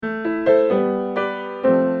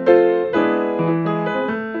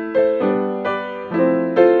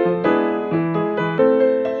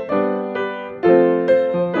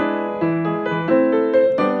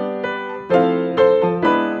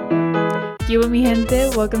do it, mi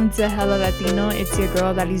gente? Welcome to Hello Latino. It's your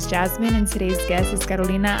girl, Dalis Jasmine, and today's guest is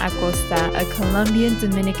Carolina Acosta, a Colombian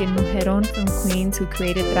Dominican mujerón from Queens who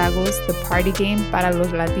created Tragos, the party game para los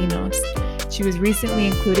Latinos. She was recently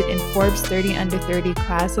included in Forbes 30 Under 30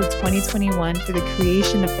 class of 2021 for the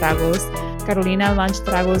creation of Tragos. Carolina launched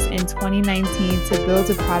Tragos in 2019 to build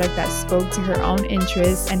a product that spoke to her own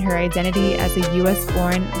interests and her identity as a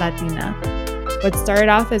US-born Latina. What started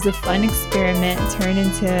off as a fun experiment turned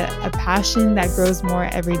into a passion that grows more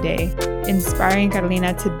every day, inspiring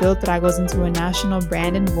Carolina to build Tragos into a national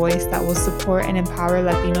brand and voice that will support and empower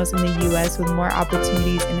Latinos in the U.S. with more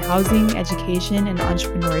opportunities in housing, education, and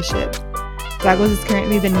entrepreneurship. Tragos is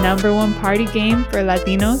currently the #1 party game for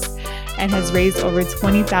Latinos and has raised over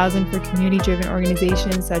 $20,000 for community-driven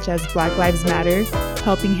organizations such as Black Lives Matter,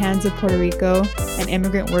 Helping Hands of Puerto Rico, and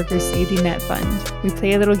Immigrant Workers Safety Net Fund. We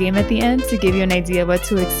play a little game at the end to give you an idea of what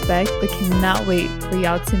to expect, but cannot wait for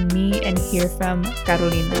y'all to meet and hear from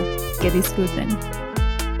Carolina. Que disfruten.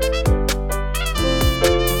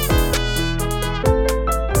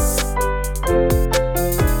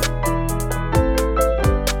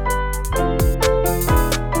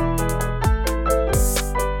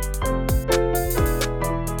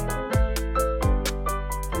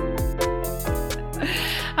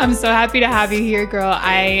 I'm so happy to have you here, girl.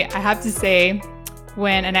 I have to say,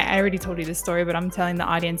 and I already told you this story, but I'm telling the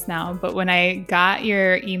audience now, but when I got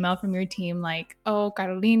your email from your team, like, oh,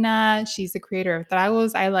 Carolina, she's the creator of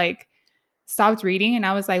Tragos, I stopped reading and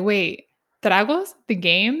I was like, wait, Tragos, the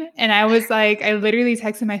game? And I was like, I literally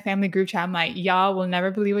texted my family group chat. I'm like, y'all will never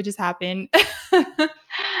believe what just happened.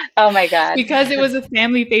 Oh my God. Because it was a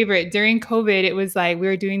family favorite. During COVID, it was like we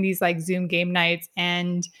were doing these like Zoom game nights,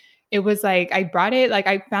 and it was like I brought it, like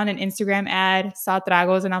I found an Instagram ad, saw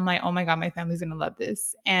Tragos, and I'm like, oh my God, my family's gonna love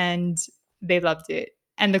this. And they loved it.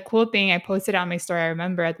 And the cool thing, I posted on my story, I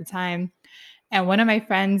remember at the time. And one of my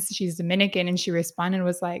friends, she's Dominican, and she responded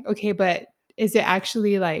was like, okay, but is it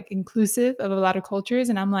actually like inclusive of a lot of cultures?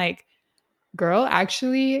 And I'm like, girl,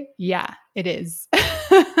 actually, yeah, it is.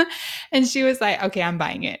 And she was like, okay, I'm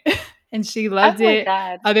buying it. And she Oh loved my it.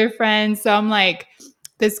 God. Other friends. So I'm like,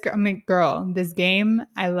 girl, this game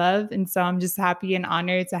I love. And so I'm just happy and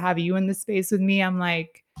honored to have you in the space with me. I'm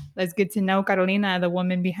like, let's get to know Carolina, the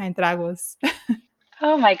woman behind Tragos.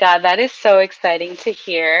 Oh my God. That is so exciting to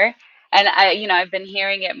hear. And I've been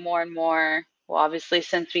hearing it more and more, well, obviously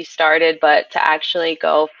since we started, but to actually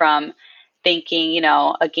go from thinking,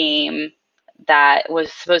 a game that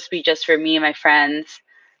was supposed to be just for me and my friends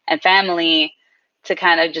and family to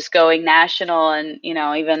kind of just going national and,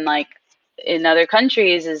 even like in other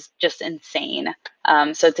countries is just insane.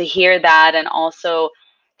 So to hear that and also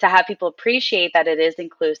to have people appreciate that it is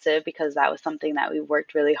inclusive because that was something that we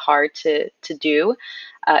worked really hard to do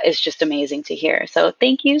is just amazing to hear. So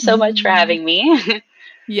thank you so much for having me.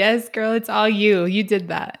 Yes, girl, it's all you. You did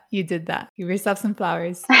that. You did that. Give yourself some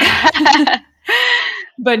flowers.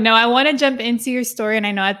 But no, I want to jump into your story. And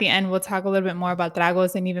I know at the end, we'll talk a little bit more about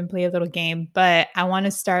Tragos and even play a little game. But I want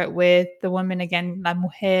to start with the woman again, la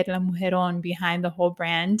mujerón behind the whole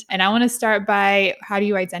brand. And I want to start by how do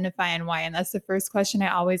you identify and why? And that's the first question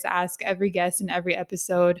I always ask every guest in every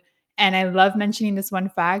episode. And I love mentioning this one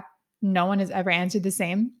fact. No one has ever answered the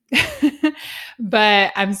same.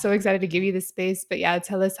 But I'm so excited to give you the space. But yeah,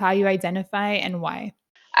 tell us how you identify and why.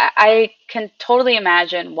 I can totally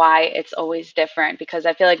imagine why it's always different because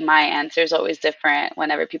I feel like my answer is always different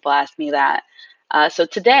whenever people ask me that. So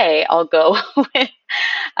today I'll go with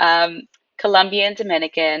um, Colombian,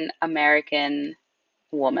 Dominican, American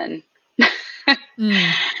woman.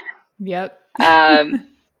 Yep. Um,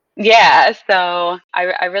 yeah, so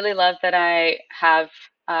I really love that I have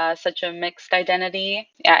such a mixed identity.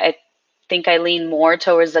 Yeah, I think I lean more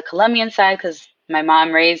towards the Colombian side because my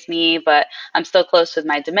mom raised me, but I'm still close with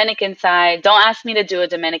my Dominican side. Don't ask me to do a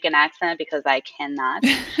Dominican accent because I cannot.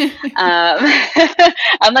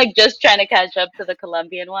 I'm like just trying to catch up to the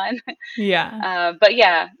Colombian one. Yeah. But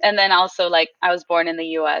yeah, and then also like I was born in the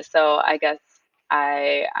US, so I guess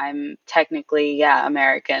I'm technically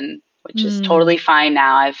American, which is totally fine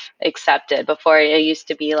now. I've accepted. Before it used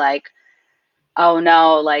to be like, oh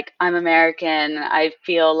no, like I'm American. I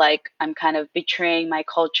feel like I'm kind of betraying my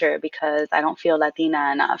culture because I don't feel Latina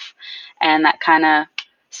enough. And that kind of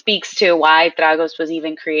speaks to why Tragos was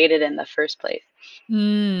even created in the first place.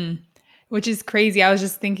 Which is crazy. I was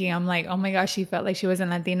just thinking, I'm like, oh my gosh, she felt like she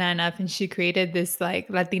wasn't Latina enough and she created this like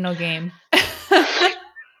Latino game.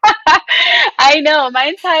 I know. My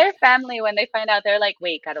entire family, when they find out, they're like,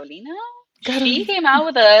 wait, Carolina? She Carolina. came out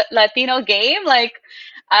with a Latino game? Like,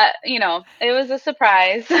 it was a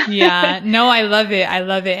surprise. Yeah. No, I love it. I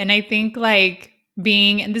love it. And I think like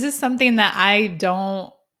being, and this is something that I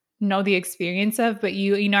don't know the experience of, but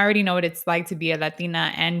you already know what it's like to be a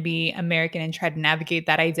Latina and be American and try to navigate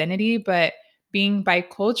that identity. But being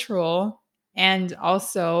bicultural and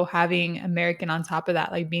also having American on top of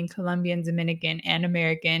that, like being Colombian, Dominican, and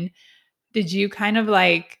American, did you kind of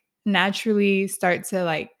like naturally start to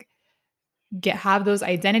like get have those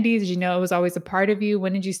identities? Did you know it was always a part of you?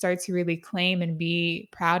 When did you start to really claim and be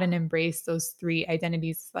proud and embrace those three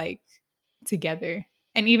identities like together?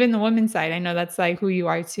 And even the women's side, I know that's like who you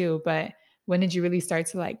are too, but when did you really start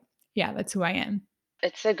to like, yeah, that's who I am?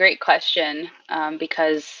 It's a great question,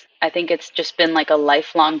 because I think it's just been like a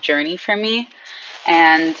lifelong journey for me.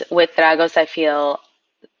 And with Dragos, I feel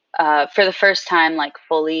for the first time, like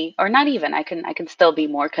fully, or not even, I can still be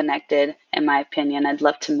more connected, in my opinion. I'd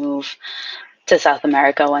love to move to South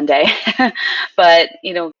America one day. But,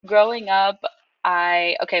 growing up,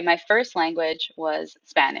 okay, my first language was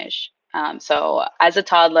Spanish. So as a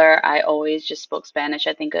toddler, I always just spoke Spanish.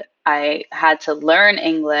 I think I had to learn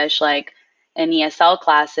English like in ESL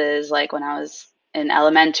classes, like when I was in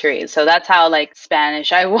elementary. So that's how like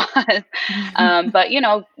Spanish I was. But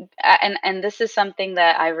and this is something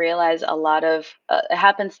that I realize a lot of it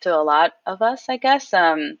happens to a lot of us, I guess.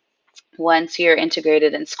 Once you're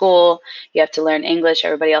integrated in school, you have to learn English,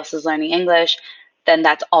 everybody else is learning English, then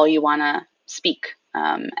that's all you want to speak.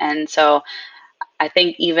 And so I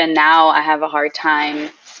think even now I have a hard time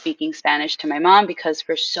speaking Spanish to my mom because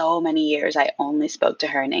for so many years I only spoke to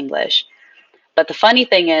her in English. But the funny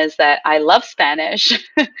thing is that I love Spanish.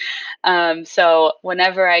 So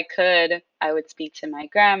whenever I could, I would speak to my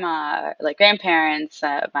grandma, like grandparents,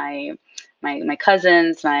 my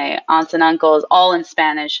cousins, my aunts and uncles, all in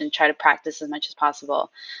Spanish, and try to practice as much as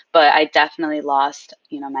possible. But I definitely lost,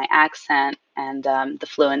 my accent and the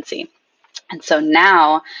fluency. And so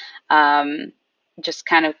now, um, just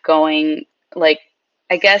kind of going like,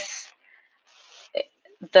 I guess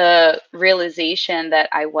the realization that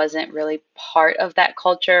I wasn't really part of that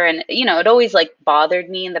culture. And, it always like bothered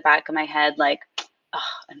me in the back of my head, like, oh,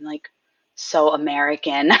 I'm like so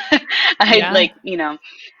American. I Yeah, like,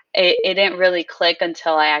 it didn't really click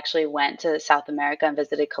until I actually went to South America and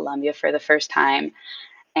visited Colombia for the first time.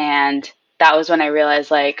 And that was when I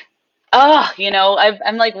realized, like, oh,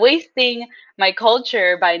 I'm like wasting my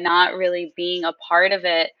culture by not really being a part of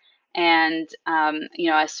it. And,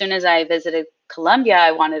 as soon as I visited Colombia,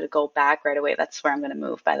 I wanted to go back right away. That's where I'm going to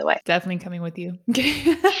move, by the way. definitely coming with you.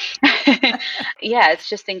 Yeah, it's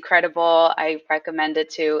just incredible. I recommend it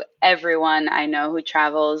to everyone I know who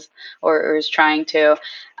travels or is trying to.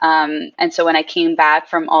 And so when I came back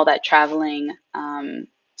from all that traveling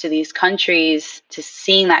to these countries, to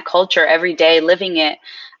seeing that culture every day, living it,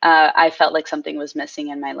 I felt like something was missing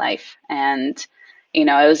in my life. And, it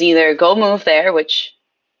was either go move there, which,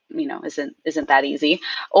 isn't that easy,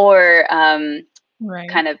 or Right.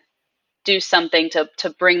 kind of do something to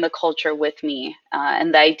bring the culture with me.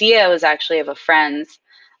 And the idea was actually of a friend's,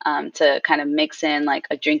 to kind of mix in like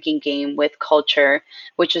a drinking game with culture,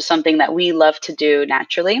 which is something that we love to do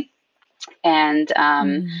naturally. And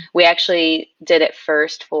Mhm. we actually did it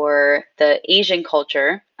first for the Asian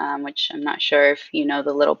culture, which I'm not sure if you know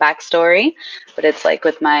the little backstory, but it's like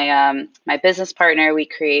with my business partner, we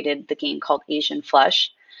created the game called Asian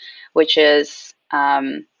Flush, which is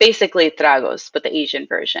basically Tragos, but the Asian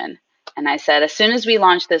version. And I said, as soon as we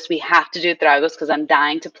launch this, we have to do Tragos because I'm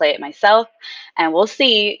dying to play it myself. And we'll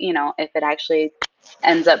see, if it actually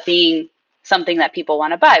ends up being something that people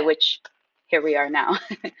want to buy, which here we are now.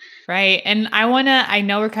 Right. And I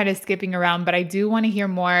know we're kind of skipping around, but I do want to hear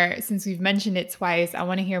more since we've mentioned it twice. I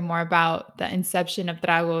want to hear more about the inception of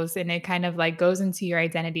Dragos, and it kind of like goes into your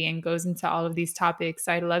identity and goes into all of these topics.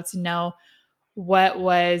 So I'd love to know what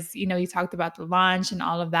was, you talked about the launch and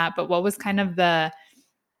all of that, but what was kind of the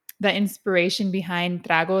inspiration behind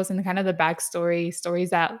Dragos and kind of the backstory,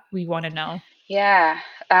 stories that we want to know? Yeah.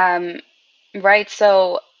 Um, right.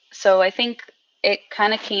 So I think it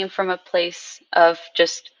kind of came from a place of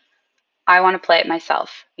just I want to play it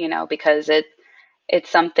myself, because it's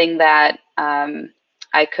something that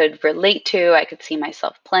I could relate to. I could see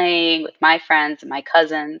myself playing with my friends and my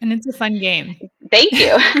cousins. And it's a fun game. Thank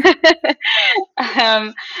you.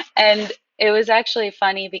 um, and it was actually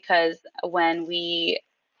funny because when we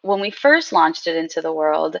first launched it into the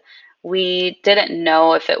world, we didn't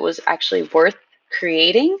know if it was actually worth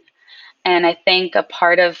creating. And I think a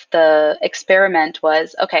part of the experiment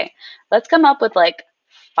was, okay, let's come up with like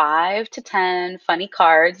 5 to 10 funny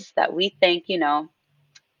cards that we think,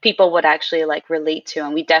 people would actually like relate to.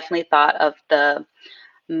 And we definitely thought of the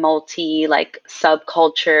multi like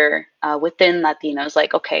subculture within Latinos.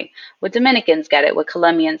 Like, okay, would Dominicans get it? Would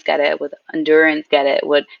Colombians get it? Would Hondurans get it?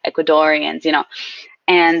 Would Ecuadorians?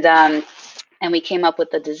 And and we came up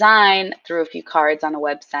with the design, threw a few cards on a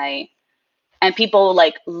website, and people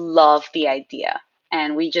like love the idea.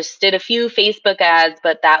 And we just did a few Facebook ads,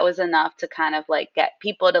 but that was enough to kind of like get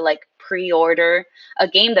people to like pre-order a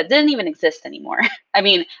game that didn't even exist anymore. I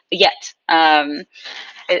mean, yet.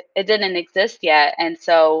 It didn't exist yet. And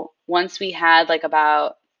so once we had like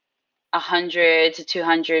about 100 to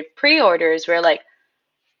 200 pre-orders, we're like,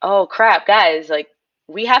 oh crap, guys, like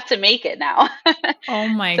we have to make it now. Oh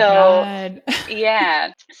my So God.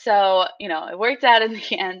 yeah, so it worked out in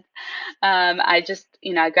the end. I just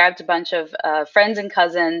I grabbed a bunch of friends and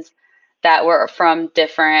cousins that were from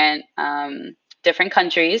different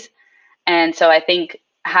countries, and so I think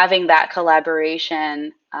having that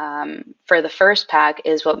collaboration for the first pack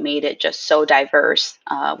is what made it just so diverse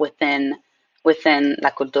within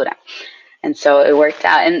La Cultura. And so it worked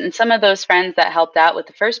out. And some of those friends that helped out with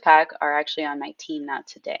the first pack are actually on my team now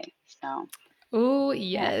today. So Oh,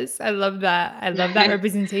 yes. I love that. I love that yeah.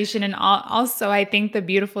 representation. And also, I think the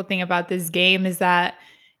beautiful thing about this game is that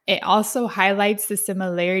it also highlights the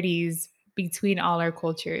similarities between all our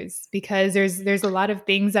cultures because there's a lot of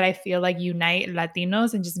things that I feel like unite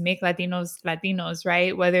Latinos and just make Latinos Latinos,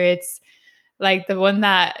 right? Whether it's like the one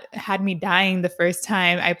that had me dying the first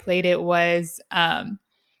time I played it was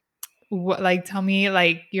what, like, tell me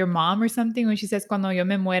like your mom or something when she says cuando yo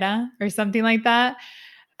me muera or something like that.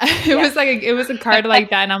 It Yes. was like it was a card like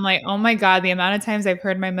that, and I'm like, "Oh my god," the amount of times I've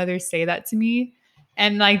heard my mother say that to me,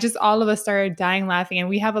 and, like, just all of us started dying laughing, and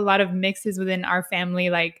we have a lot of mixes within our family,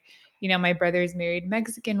 like, my brother's married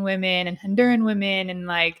Mexican women and Honduran women, and,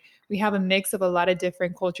 like, we have a mix of a lot of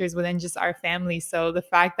different cultures within just our family, so the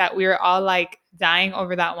fact that we were all, like, dying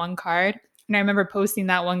over that one card, and I remember posting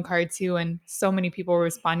that one card too, and so many people were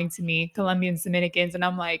responding to me, Colombians, Dominicans, and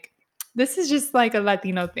I'm like, "This is just like a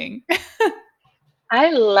Latino thing." I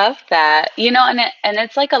love that. And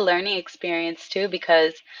it's like a learning experience too,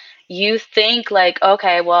 because you think like,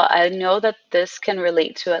 okay, well, I know that this can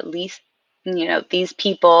relate to at least, these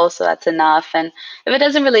people, so that's enough. And if it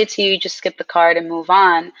doesn't relate to you, just skip the card and move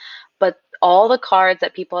on. But all the cards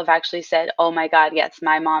that people have actually said, oh my God, yes,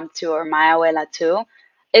 my mom too, or my abuela too,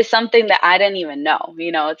 is something that I didn't even know.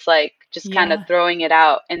 It's like just kind of Yeah, throwing it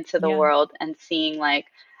out into the yeah. world and seeing like,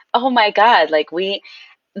 oh my God, like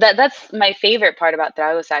that's my favorite part about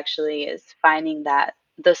Dragos actually is finding that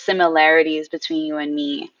the similarities between you and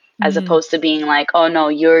me, as Mhm. opposed to being like, oh no,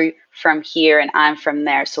 you're from here and I'm from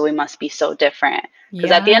there, so we must be so different.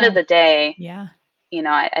 Because at the end Yeah, of the day, yeah.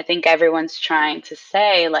 I think everyone's trying to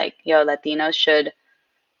say like, yo, Latinos should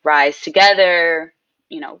rise together,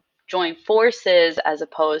 join forces as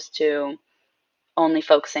opposed to only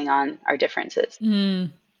focusing on our differences.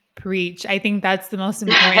 Mm, preach. I think that's the most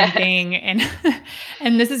important thing, and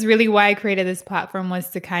and this is really why I created this platform was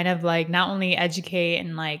to kind of, like, not only educate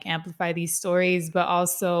and, like, amplify these stories, but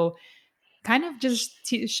also kind of just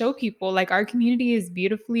to show people, like, our community is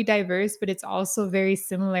beautifully diverse, but it's also very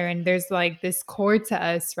similar, and there's, like, this core to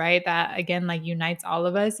us, right, that, again, like, unites all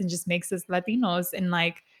of us and just makes us Latinos, and,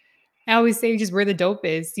 like, I always say just we're the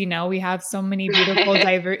dopest, we have so many beautiful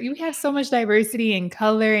we have so much diversity in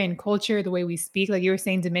color and culture, the way we speak, like you were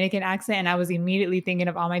saying Dominican accent, and I was immediately thinking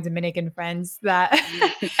of all my Dominican friends that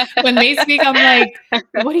when they speak, I'm like,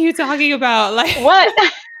 "What are you talking about?" Like, What?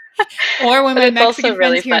 or when But my it's also Mexican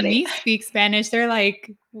friends really hear funny. me speak Spanish, they're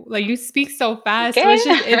like, "You speak so fast." So Okay.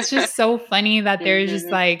 it's just so funny that there's just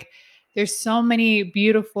Hmm. like there's so many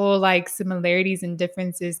beautiful like similarities and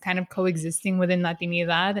differences kind of coexisting within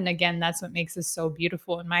Latinidad. And again, that's what makes us so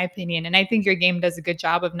beautiful in my opinion. And I think your game does a good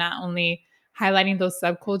job of not only highlighting those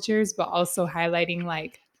subcultures, but also highlighting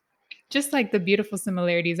like just like the beautiful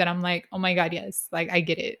similarities that I'm like, oh my God, yes, like I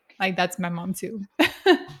get it. Like that's my mom too.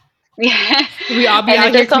 Yeah. We all be And out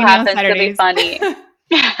it here just so cleaning on happens to be Saturdays. funny.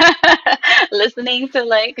 Listening to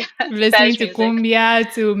like Listening Spanish to music.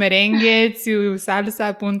 cumbia, to merengue, to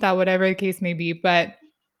salsa, punta, whatever the case may be. But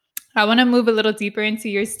I want to move a little deeper into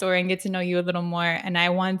your story and get to know you a little more. And I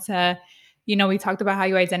want to, we talked about how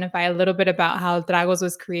you identify a little bit about how Dragos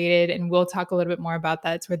was created, and we'll talk a little bit more about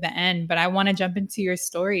that toward the end. But I want to jump into your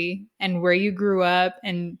story and where you grew up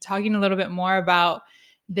and talking a little bit more about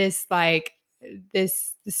this, like,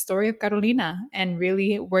 this story of Carolina and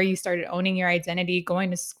really where you started owning your identity,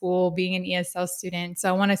 going to school, being an ESL student. So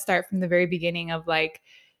I want to start from the very beginning of like,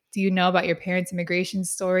 do you know about your parents' immigration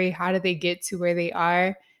story? How did they get to where they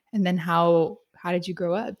are? And then how did you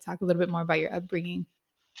grow up? Talk a little bit more about your upbringing.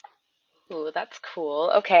 Ooh, that's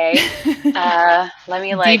cool. Okay. Let me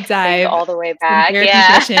Deep like think dive, all the way some back. therapy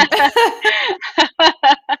Yeah. session.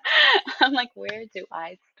 I'm like, where do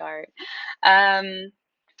I start? Um,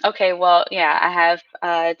 okay, well, yeah, I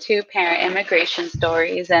have two parent immigration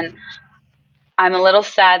stories, and I'm a little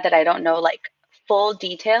sad that I don't know like full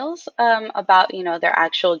details about, their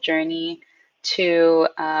actual journey to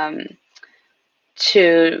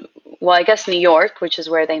to well, I guess New York, which is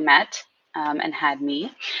where they met and had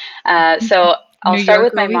me. So I'll New start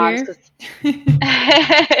York with my over mom's here.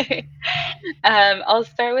 because I'll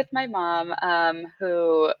start with my mom,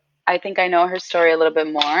 who I think I know her story a little bit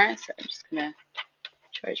more. So I'm just gonna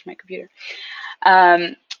charge my computer.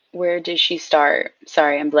 Um, where did she start?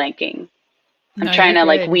 Sorry, I'm blanking. I'm No, trying you're to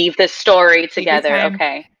like good. weave this story Take your together. time.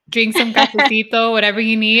 Okay. Drink some cafecito, whatever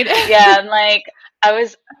you need. Yeah, I'm like I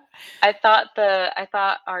was I thought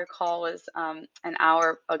our call was an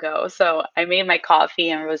hour ago. So I made my coffee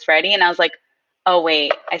and was ready and I was like, "Oh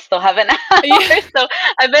wait, I still have an hour." Yeah. So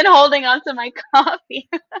I've been holding on to my coffee.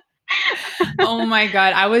 Oh my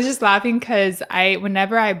God. I was just laughing because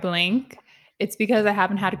whenever I blink, it's because I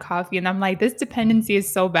haven't had coffee. And I'm like, this dependency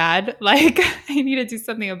is so bad. Like, I need to do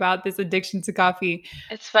something about this addiction to coffee.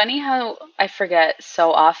 It's funny how I forget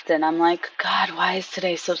so often. I'm like, "God, why is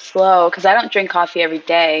today so slow?" Because I don't drink coffee every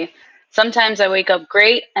day. Sometimes I wake up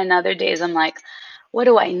great, and other days I'm like, "What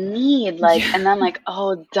do I need?" Like, Yeah. and then I'm like,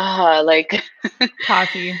 "Oh, duh!" Like,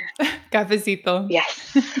 Coffee. Cafecito.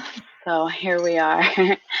 yes. So here we are.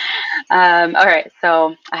 All right,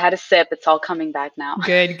 so I had a sip. It's all coming back now.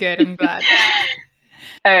 Good, good. I'm glad.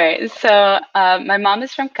 All right, so my mom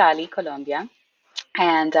is from Cali, Colombia,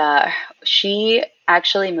 and she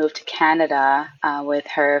actually moved to Canada with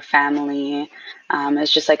her family.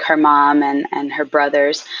 It's just like her mom and her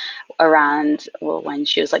brothers around, well, when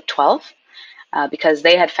she was like 12, because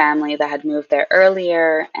they had family that had moved there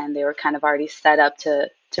earlier and they were kind of already set up to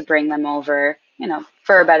bring them over,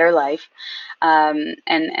 for a better life.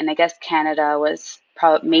 And I guess Canada was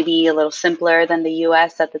maybe a little simpler than the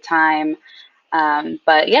US at the time.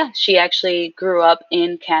 But yeah, she actually grew up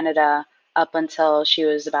in Canada up until she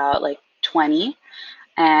was about like 20.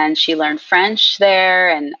 And she learned French there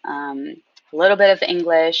and a little bit of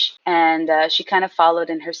English. And she kind of followed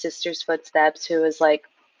in her sister's footsteps, who was like,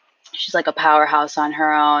 she's like a powerhouse on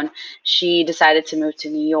her own. She decided to move to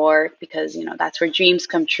New York because, that's where dreams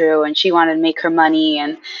come true. And she wanted to make her money.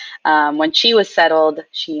 And when she was settled,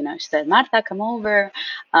 she said, "Marta, come over,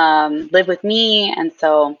 live with me." And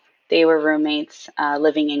so they were roommates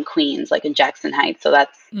living in Queens, like in Jackson Heights. So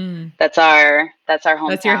that's Mm. that's our that's our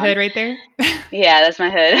That's your hometown. hood right there. Yeah, that's my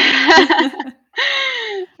hood.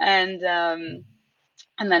 and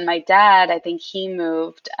and then my dad, I think he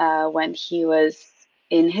moved when he was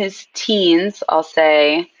in his teens, I'll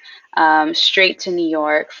say, straight to New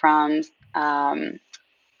York from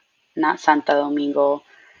not Santo Domingo.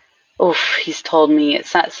 Oof, he's told me it's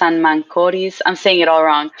San Mancoris. I'm saying it all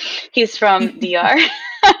wrong. He's from DR.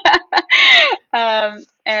 And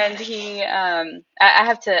I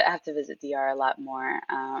have to visit DR a lot more.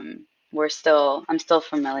 I'm still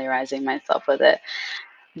familiarizing myself with it.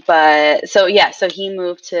 But so yeah, so he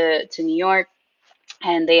moved to New York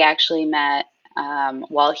and they actually met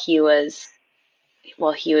while he was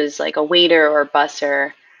like a waiter or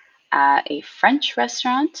busser at a French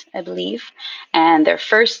restaurant, I believe. And their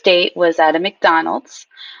first date was at a McDonald's.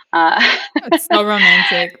 Uh, It's so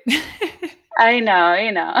romantic. I know,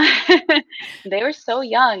 they were so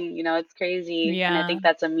young, it's crazy. And I Yeah. think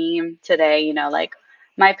that's a meme today, like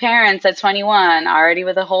my parents at 21, already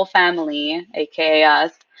with a whole family, aka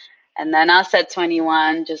us, and then us at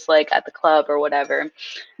 21, just like at the club or whatever.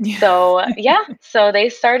 Yeah. So, yeah, so they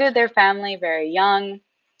started their family very young.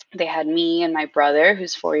 They had me and my brother,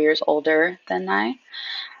 who's 4 years older than I.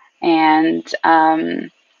 And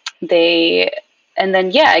they, and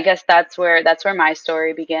then, yeah, I guess that's where my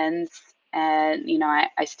story begins. And,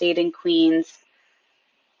 I stayed in Queens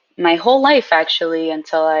my whole life actually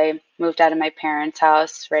until I moved out of my parents'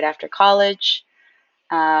 house right after college.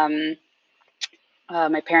 Um,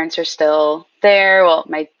 my parents are still there. Well,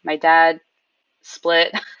 my dad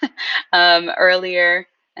split earlier,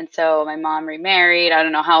 and so my mom remarried. I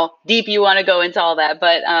don't know how deep you want to go into all that,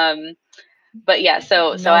 but yeah.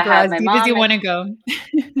 So No, I girl, have as my deep as you mom. wanna go.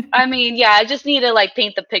 I mean, yeah, I just need to like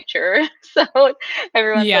paint the picture so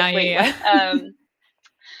everyone's Yeah, like, yeah, "Wait, yeah. what?"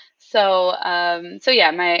 So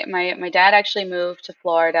yeah, my dad actually moved to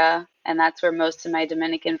Florida, and that's where most of my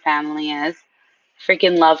Dominican family is.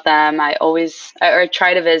 Freaking love them. I always or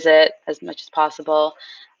try to visit as much as possible.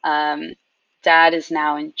 Um, Dad is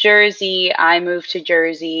now in Jersey. I moved to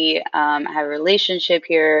Jersey. I have a relationship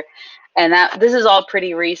here, and that this is all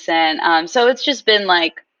pretty recent. So it's just been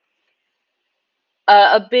like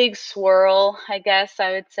a big swirl, I guess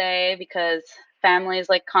I would say, because family is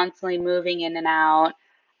like constantly moving in and out.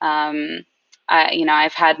 Um,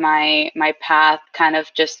 I've had my path kind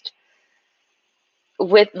of just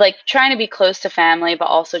with like trying to be close to family, but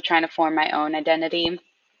also trying to form my own identity.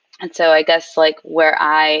 And so I guess like where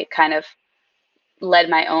I kind of led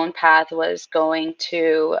my own path was going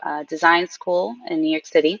to design school in New York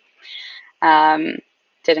City. Um,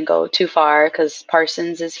 didn't go too far because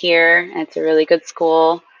Parsons is here and it's a really good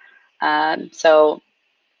school. So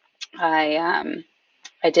I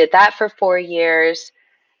did that for 4 years.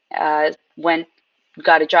 Went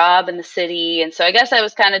got a job in the city, and so I guess I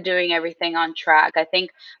was kind of doing everything on track. I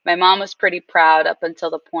think my mom was pretty proud up until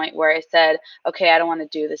the point where I said, "Okay, I don't want to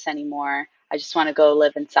do this anymore. I just want to go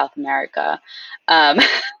live in South America." Um,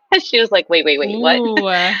 she was like, "Wait, wait, wait, what?" Ooh,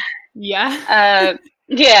 yeah. Uh,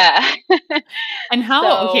 yeah. And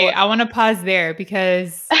how okay, So I wanna pause there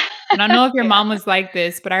because I don't know if your yeah. mom was like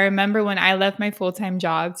this, but I remember when I left my full-time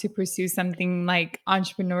job to pursue something, like,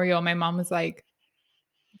 entrepreneurial, my mom was like,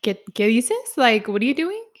 ¿Qué dices? Like, what are you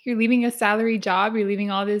doing? You're leaving a salary job, you're leaving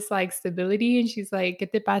all this, like, stability," and she's like,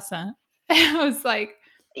 "¿Qué te pasa?" I was like,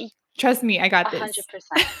 Y- "Trust me, I got this."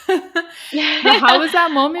 100%. But how was that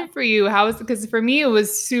moment for you? How was because for me, it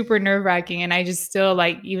was super nerve-wracking, and I just still,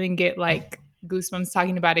 like, even get, like, goosebumps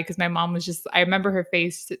talking about it because my mom was just I remember her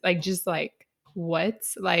face, like, just like, "What?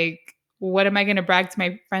 Like, what am I gonna brag to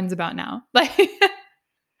my friends about now?" Like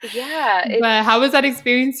Yeah, but how it's was that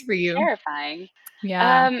experience for you? terrifying.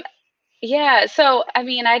 Yeah. Um, yeah, so I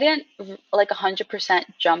mean, I didn't like 100%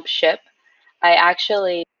 jump ship. I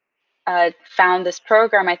actually found this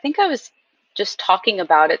program. I think I was just talking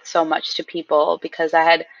about it so much to people because I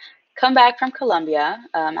had come back from Colombia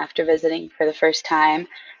after visiting for the first time,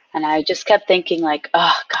 and I just kept thinking like,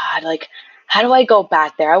 oh God, like how do I go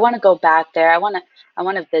back there? I want to go back there. I want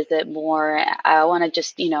to visit more. I want to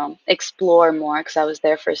just explore more because I was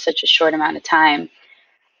there for such a short amount of time.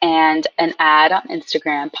 And an ad on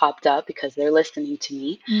Instagram popped up because they're listening to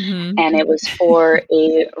me, Mhm. and it was for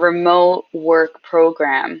a remote work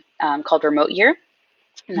program called Remote Year.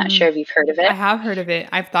 I'm not sure Mm. if you've heard of I it. have heard of it.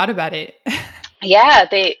 I've thought about it. Yeah,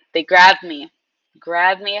 they grabbed me,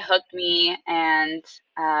 hooked me, and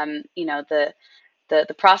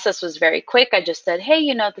the process was very quick. I just said,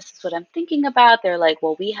 hey, this is what I'm thinking about. They're like,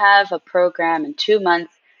 well, we have a program in 2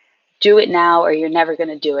 months. Do it now, or you're never going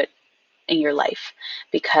to do it in your life,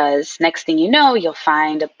 because next thing you know, you'll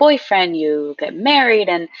find a boyfriend, you get married,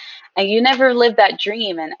 and you never live that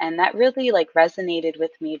dream. And that really like resonated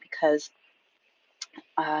with me because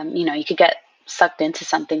you could get sucked into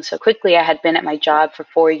something so quickly. I had been at my job for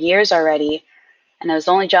 4 years already, and it was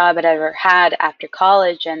the only job I'd ever had after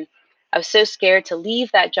college. And I was so scared to leave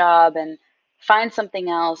that job and find something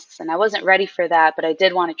else. And I wasn't ready for that, but I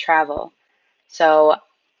did want to travel. So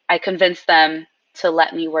I convinced them to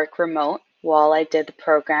let me work remote while I did the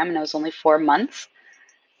program, and it was only 4 months,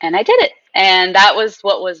 and I did it. And that was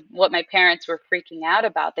what my parents were freaking out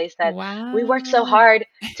about. They said, "We worked so Wow. hard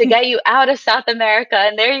to get you out of South America,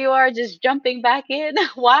 and there you are just jumping back in.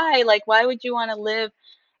 Why? Like, why would you want to live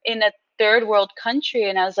in a third world country?"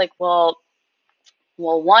 And I was like, well,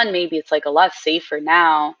 one, maybe it's like a lot safer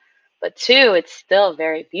now, but two, it's still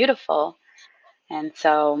very beautiful. And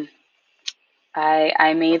so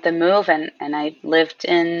I made the move, and I lived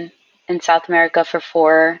in South America for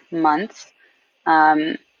 4 months.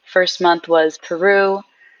 Um, First month was Peru.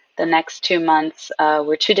 The next 2 months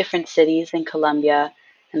were two different cities in Colombia,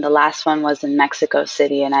 and the last one was in Mexico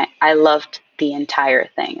City. And I loved the entire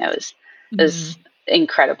thing. It was Mhm.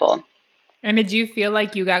 incredible. And did you feel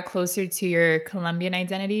like you got closer to your Colombian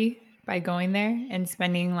identity by going there and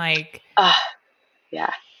spending like Ah,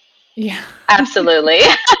 yeah, yeah. absolutely,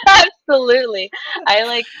 absolutely. I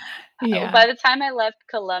like Yeah. by the time I left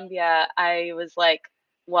Colombia, I was like,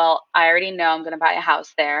 well, I already know I'm gonna buy a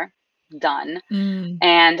house there. Done. Mm.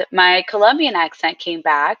 And my Colombian accent came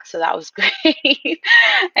back, so that was great.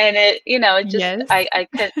 And it just Yes. I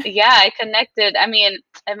could yeah, I connected. I mean,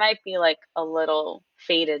 it might be like a little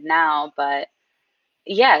faded now, but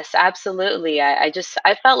yes, absolutely. I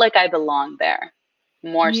felt like I belonged there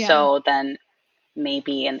more Yeah. so than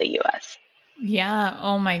maybe in the US. Yeah.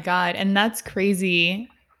 Oh my God. And that's crazy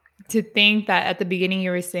to think that at the beginning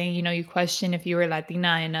you were saying, you question if you were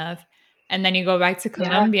Latina enough. And then you go back to Yeah.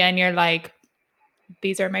 Colombia and you're like,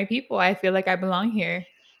 these are my people. I feel like I belong here.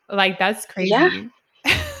 Like, that's Yeah, crazy.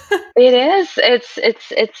 it is.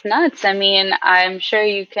 It's nuts. I mean, I'm sure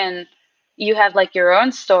you have like your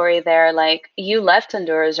own story there. Like you left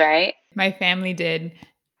Honduras, right? My family did.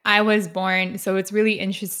 I was born so it's really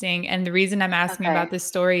interesting, and the reason I'm asking about Okay. this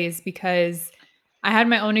story is because I had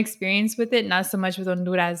my own experience with it, not so much with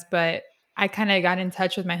Honduras, but I kind of got in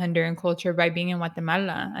touch with my Honduran culture by being in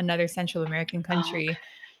Guatemala, another Central American Oh, country.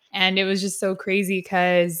 And it was just so crazy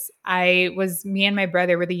because me and my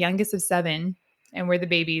brother were the youngest of seven, and we're the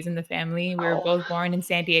babies in the family. We were oh, both born in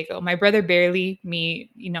San Diego. My brother barely, me,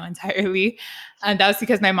 entirely. And that was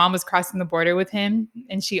because my mom was crossing the border with him.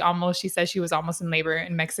 And she said she was almost in labor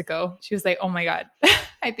in Mexico. She was like, oh my God,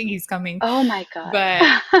 I think he's coming. oh my God.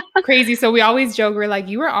 But crazy. So we always joke, we're like,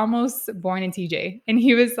 you were almost born in TJ. And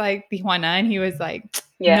he was like, Tijuana. And he was like,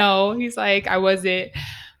 Yeah. no. He's like, I wasn't.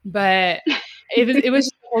 But it was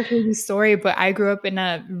just a whole crazy story. But I grew up in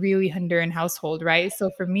a really Honduran household, right? So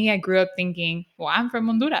for me, I grew up thinking, well, I'm from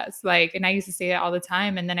Honduras. Like, and I used to say it all the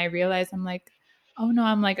time. And then I realized I'm like, oh no,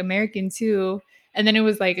 I'm like American too. And then it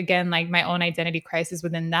was like again, like my own identity crisis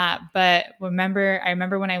within that. But I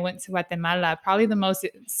remember when I went to Guatemala, probably the most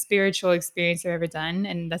spiritual experience I've ever done.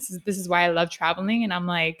 And this is why I love traveling. And I'm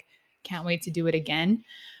like, can't wait to do it again.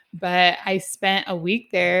 But I spent a week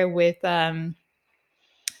there with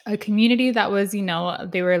a community that was,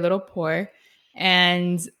 they were a little poor.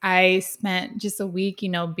 And I spent just a week,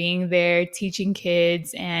 being there, teaching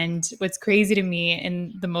kids. And what's crazy to me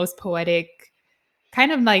in the most poetic,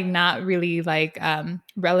 kind of like not really like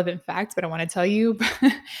relevant facts, but I want to tell you,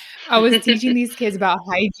 I was teaching these kids about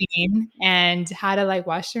hygiene and how to like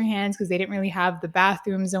wash their hands because they didn't really have the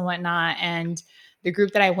bathrooms and whatnot. And the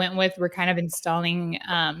group that I went with were kind of installing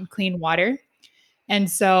clean water. And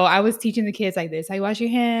so I was teaching the kids like this, how you wash your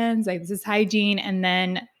hands, like this is hygiene. And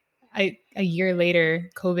then a year later,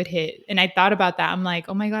 COVID hit. And I thought about that. I'm like,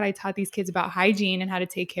 oh my God, I taught these kids about hygiene and how to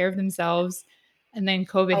take care of themselves. And then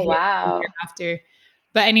COVID Oh, hit a year wow. after.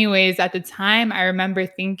 But anyways, at the time, I remember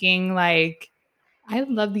thinking like, I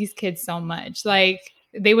love these kids so much. Like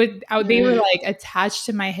they were Mm. like attached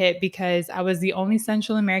to my hip because I was the only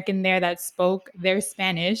Central American there that spoke their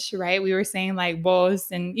Spanish, right? We were saying like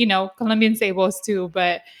vos and Colombians say vos too,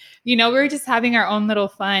 but we were just having our own little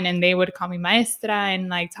fun and they would call me maestra and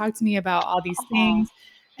like talk to me about all these Oh, things.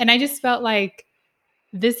 And I just felt like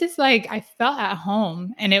this is like I felt at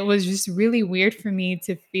home and it was just really weird for me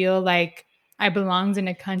to feel like I belonged in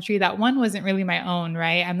a country that one wasn't really my own,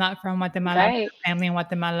 right? I'm not from Guatemala, I don't right. have family in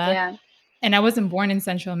Guatemala, Yeah. and I wasn't born in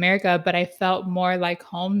Central America, but I felt more like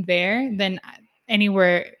home there than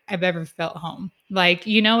anywhere I've ever felt home. Like,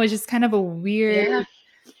 it's just kind of a weird Yeah.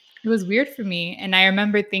 it was weird for me. And I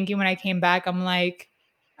remember thinking when I came back, I'm like,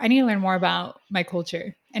 I need to learn more about my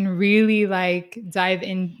culture and really like dive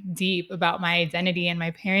in deep about my identity and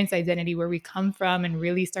my parents' identity, where we come from, and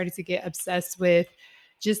really started to get obsessed with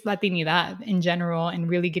just Latinidad in general and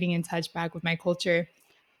really getting in touch back with my culture.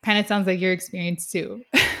 Kind of sounds like your experience too.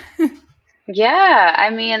 Yeah. I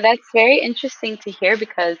mean, that's very interesting to hear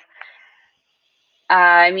because,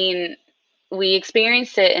 I mean, we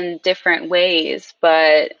experience it in different ways,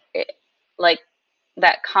 but like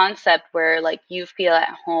that concept where like you feel at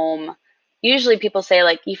home. Usually people say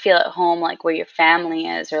like you feel at home like where your family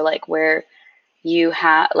is or like where you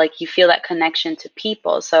have like you feel that connection to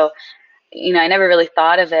people. So, I never really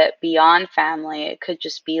thought of it beyond family. It could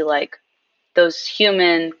just be like those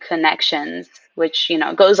human connections, which,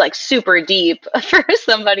 goes like super deep for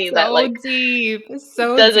somebody that So like deep,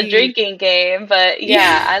 so does a deep. drinking game. But yeah,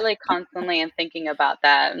 Yeah. I like constantly am thinking about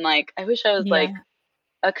that. And like, I wish I was like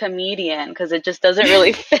Yeah. a comedian because it just doesn't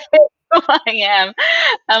really fit who I am.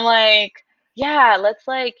 I'm like, yeah, let's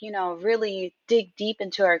like, really dig deep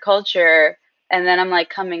into our culture. And then I'm like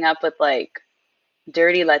coming up with like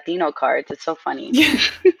dirty Latino cards. It's so funny. Yeah.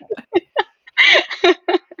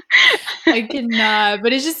 I cannot,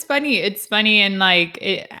 but it's just funny. It's funny and like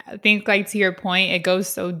I think like to your point, it goes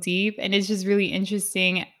so deep and it's just really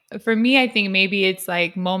interesting. For me, I think maybe it's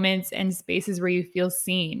like moments and spaces where you feel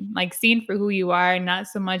seen, like seen for who you are, not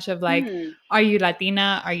so much of like, Hmm. are you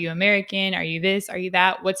Latina? Are you American? Are you this? Are you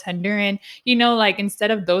that? What's Honduran? Like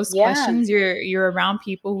instead of those Yeah. questions, you're around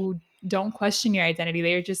people who don't question your identity.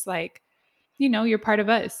 They're just like, you're part of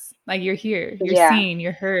us. Like you're here, you're Yeah. seen,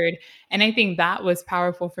 you're heard. And I think that was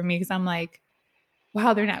powerful for me because I'm like,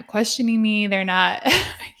 wow, they're not questioning me. They're not,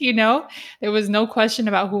 there was no question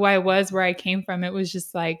about who I was, where I came from. It was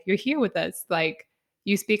just like, you're here with us. Like,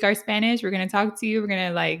 you speak our Spanish. We're going to talk to you. We're going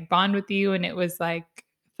to like bond with you. And it was like,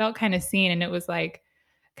 felt kind of seen. And it was like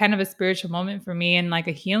kind of a spiritual moment for me and like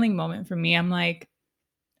a healing moment for me. I'm like,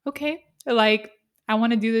 okay, like, I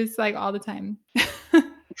want to do this like all the time.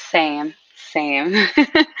 Same. Same.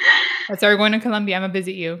 That's why we're going to Colombia. I'm going to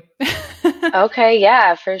visit you. Okay,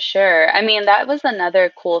 yeah, for sure. I mean, that was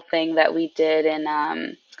another cool thing that we did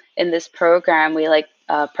in this program. We like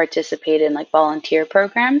participated in like volunteer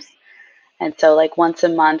programs. And so like once a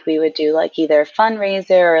month we would do like either a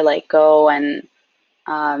fundraiser or like go and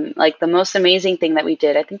Like the most amazing thing that we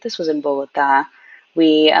did, I think this was in Bogota.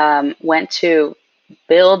 We went to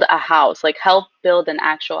build a house, like help build an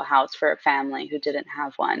actual house for a family who didn't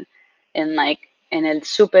have one, in like in a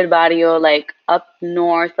super barrio, like up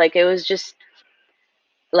north. Like it was just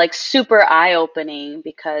like super eye opening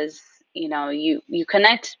because you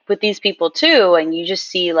connect with these people too, and you just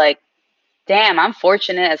see like, damn, I'm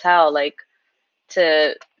fortunate as hell, like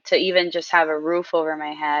to even just have a roof over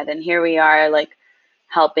my head, and here we are like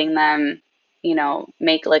helping them,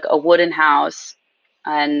 make like a wooden house,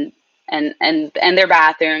 and and their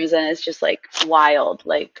bathrooms, and it's just like wild,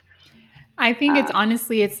 like I think it's um,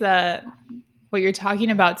 honestly, it's what you're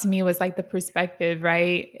talking about to me was like the perspective,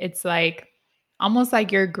 right? It's like almost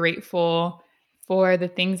like you're grateful for the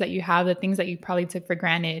things that you have, the things that you probably took for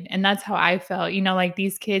granted. And that's how I felt. Like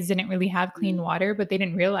these kids didn't really have clean water, but they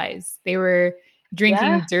didn't realize they were yeah.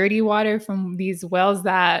 drinking dirty water from these wells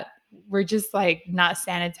that were just like not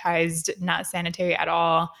sanitized, not sanitary at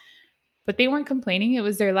all, but they weren't complaining. It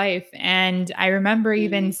was their life. And I remember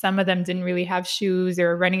even Mhm. some of them didn't really have shoes. They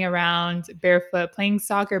were running around barefoot, playing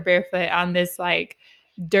soccer barefoot on this like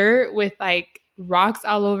dirt with like rocks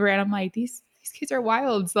all over. And I'm like, these kids are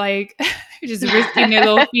wilds. Like they're just risking their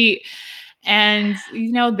little feet. And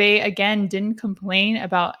they again didn't complain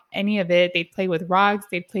about any of it. They'd play with rocks,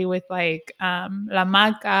 they'd play with like la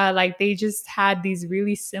maca, like they just had these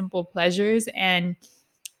really simple pleasures. And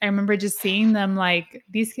I remember just seeing them like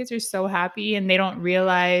these kids are so happy and they don't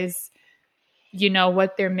realize,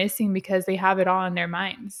 what they're missing because they have it all in their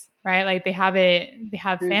minds, right? Like they have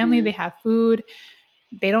family, they Mhm. have food.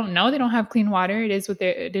 They don't know they don't have clean water. It is what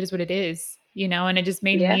it is, and it just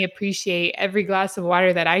made Yeah. me appreciate every glass of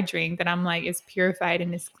water that I drink that I'm like is purified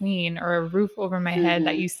and is clean, or a roof over my head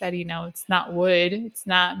that Mhm. you said, it's not wood, it's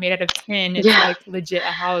not made out of tin, it's Yeah. like legit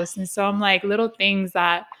a house. And so I'm like little things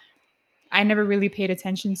that I never really paid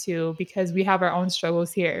attention to because we have our own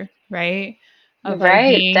struggles here, right? Of like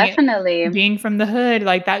Right, being definitely. being from the hood,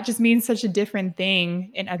 like that just means such a different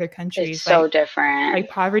thing in other It's countries. so different. Like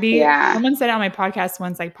poverty, Yeah. someone said on my podcast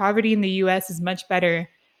once, like poverty in the US is much better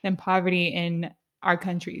than poverty in our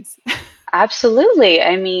countries. Absolutely.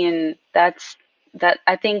 I mean, that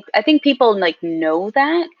I think people like know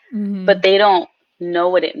that, but Mhm. they don't know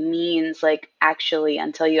what it means like actually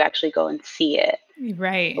until you actually go and see it,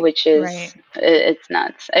 Right, which is right. it's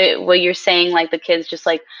nuts. What you're saying, like the kids just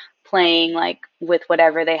like playing like with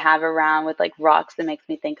whatever they have around with like rocks, it makes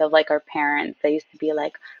me think of like our parents. They used to be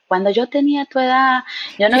like, cuando yo tenía tu edad,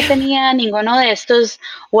 yo no Yeah. tenía ninguno de estos,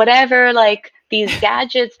 whatever, like these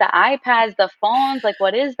gadgets, the iPads, the phones, like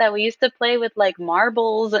what is that? We used to play with like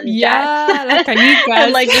marbles and jacks Yeah, las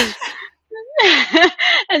and canicas. like just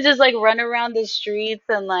and just like run around the streets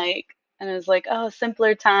and like, and it was like, oh,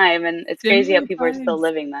 simpler time, and it's crazy how Similar people are still times.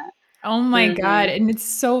 living that. Oh my god, Mhm. and it's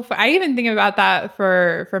so fu I even think about that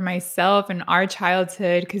for myself and our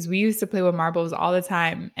childhood because we used to play with marbles all the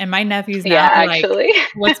time, and my nephews Yeah, now are like, actually.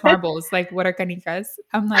 "What's marbles? Like, what are canicas?"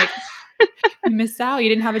 I'm like, "You missed out, you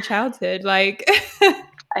didn't have a childhood." Like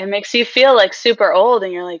It makes you feel like super old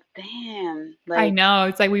and you're like, "Damn." I Like, know,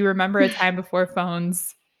 it's like we remember a time before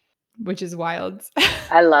phones, which is wild.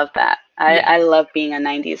 I love that. I Yeah, I love being a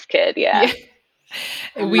 90s kid, yeah. yeah.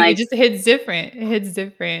 I'm It like, just hits different. It hits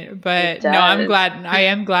different. it But no, does. I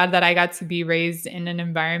am glad that I got to be raised in an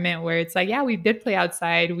environment where it's like, yeah, we did play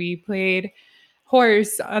outside. We played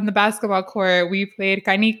horse on the basketball court. We played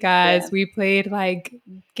Yeah. canicas. We played like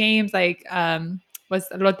games like was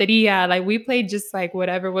loteria. Like we played just like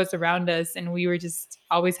whatever was around us and we were just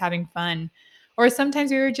always having fun. Or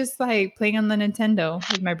sometimes we were just like playing on the Nintendo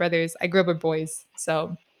with my brothers. I grew up with boys,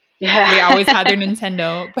 so they always Yeah. had their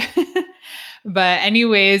Nintendo. But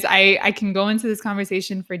anyways, I can go into this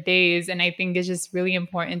conversation for days and I think it's just really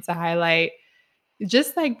important to highlight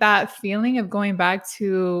just like that feeling of going back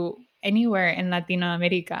to anywhere in Latino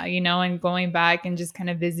America, and going back and just kind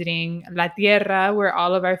of visiting La Tierra where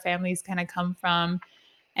all of our families kind of come from.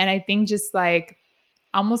 And I think just like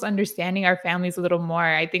almost understanding our families a little more.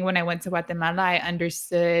 I think when I went to Guatemala, I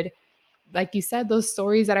understood, like you said, those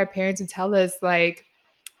stories that our parents would tell us, like,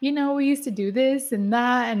 we used to do this and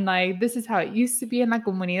that, and like this is how it used to be in la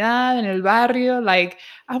comunidad, in el barrio. Like,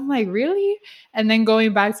 I'm like, really? And then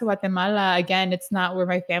going back to Guatemala again, it's not where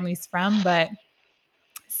my family's from, but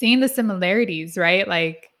seeing the similarities, right?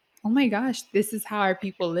 Like, oh my gosh, this is how our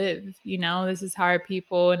people live. This is how our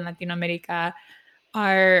people in Latin America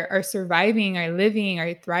are surviving, are living,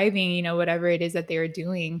 are thriving. Whatever it is that they are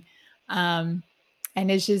doing. Um, and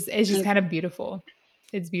it's just kind of beautiful.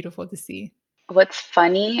 It's beautiful to see. What's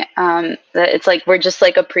funny, that it's like we're just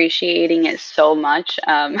like appreciating it so much.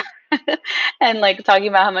 and like talking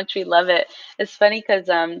about how much we love it. It's funny because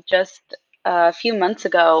just a few months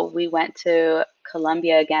ago we went to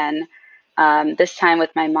Colombia again. This time with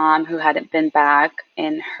my mom, who hadn't been back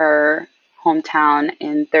in her hometown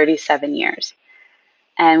in 37 years,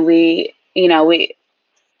 and we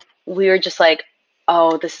were just like,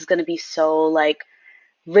 oh, this is gonna be so like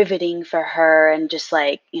riveting for her and just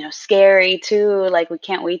like, scary too. Like we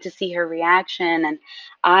can't wait to see her reaction. And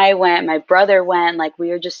I went, my brother went, like we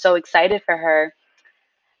were just so excited for her.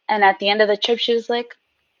 And at the end of the trip, she was like,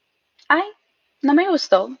 "Ay, no me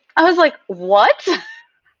gustó." I was like, "What?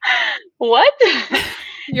 What?"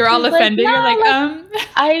 You're all She's like, offended. "No, You're like,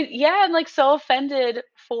 like I'm like so offended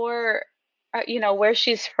for where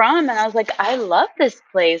she's from." And I was like, "I love this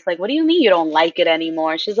place. Like, what do you mean you don't like it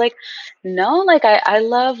anymore?" She's like, "No, like I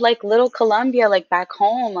love like little Colombia, like back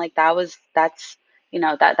home. Like that's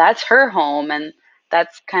her home, and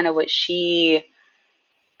that's kind of what she,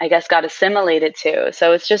 I guess, got assimilated to."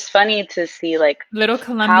 So it's just funny to see like Little how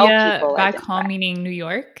Columbia people back identify. home, meaning New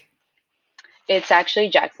York? It's actually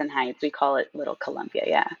Jackson Heights. We call it Little Columbia.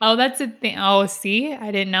 Yeah. Oh, that's a thing. Oh, see? I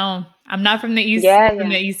didn't know. I'm not Yeah, from the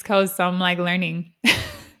yeah. East Coast, so I'm, like, learning.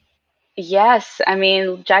 Yes, I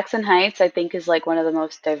mean, Jackson Heights, I think, is like one of the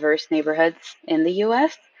most diverse neighborhoods in the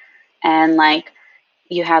US. And like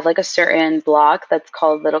you have like a certain block that's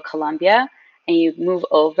called Little Columbia, and you move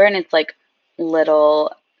over and it's like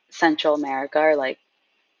Little Central America, or like,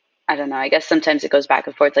 I don't know, I guess sometimes it goes back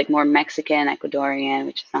and forth, like more Mexican, Ecuadorian,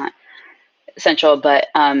 which is not central, but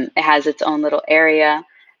it has its own little area.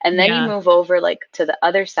 And then you Yeah, move over like to the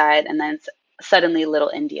other side, and then it's suddenly Little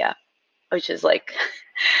India, which is like,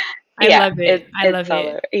 I yeah, love it. I it's love all it.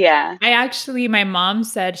 over. Yeah. My mom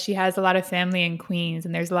said she has a lot of family in Queens,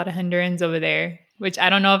 and there's a lot of Hondurans over there, which I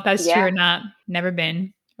don't know if that's true or Yeah. not. Never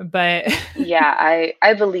been, but Yeah,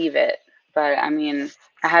 I believe it, but I mean,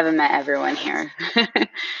 I haven't met everyone here.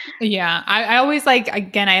 yeah, I always like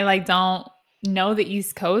again, I like don't know the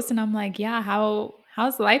East Coast, and I'm like, yeah,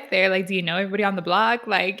 how's life there? Like, do you know everybody on the block?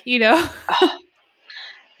 Like, you know? Oh,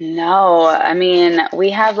 no, I mean, we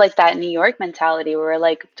have like that New York mentality where we're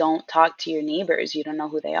like, don't talk to your neighbors. You don't know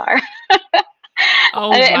who they are.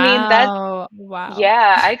 Oh, I mean, that's, wow. Wow.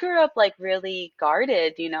 yeah, I grew up like really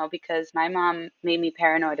guarded, because my mom made me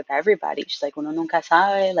paranoid of everybody. She's like, uno nunca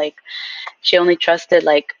sabe. Like, she only trusted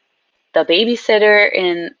like the babysitter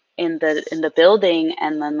in the building,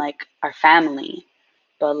 and then like our family.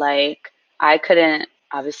 But like I couldn't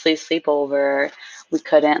obviously sleep over. We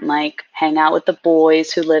couldn't like hang out with the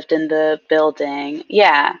boys who lived in the building.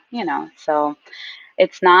 Yeah, so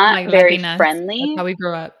it's not Like very Latinas. That's friendly. how we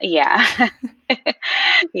grew up. Yeah.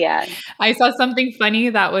 Yeah. I saw something funny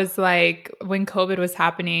that was like when COVID was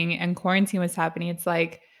happening and quarantine was happening, it's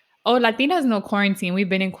like, "Oh, Latinas no quarantine. We've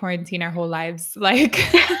been in quarantine our whole lives." Like,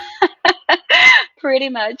 Pretty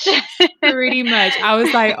much. pretty much. I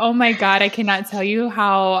was like, "Oh my god, I cannot tell you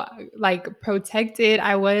how, like, protected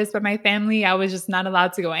I was by my family. I was just not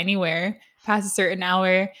allowed to go anywhere past a certain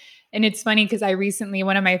hour." And it's funny because I recently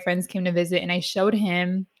one of my friends came to visit, and I showed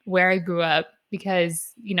him where I grew up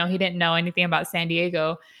because, he didn't know anything about San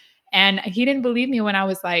Diego. And he didn't believe me when I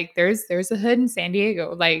was like, there's a hood in San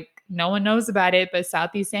Diego. Like no one knows about it, but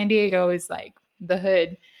Southeast San Diego is like the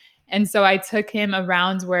hood. And so I took him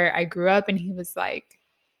around where I grew up, and he was like,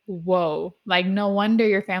 whoa, like no wonder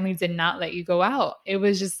your family did not let you go out. It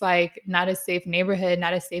was just like not a safe neighborhood,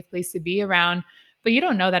 not a safe place to be around. But you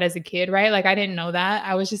don't know that as a kid, right? Like I didn't know that.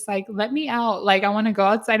 I was just like, let me out. Like I want to go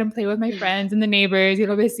outside and play with my friends and the neighbors,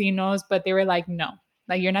 vecinos. But they were like, no,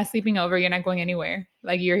 like you're not sleeping over, you're not going anywhere.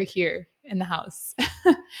 Like you're here in the house.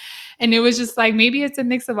 And it was just like maybe it's a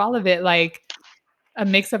mix of all of it, like a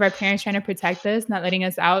mix of our parents trying to protect us, not letting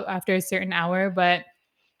us out after a certain hour, but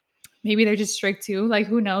maybe they're just strict too. Like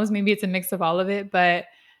who knows? Maybe it's a mix of all of it, but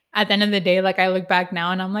at the end of the day, like I look back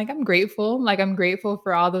now and I'm like I'm grateful. Like I'm grateful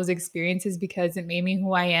for all those experiences because it made me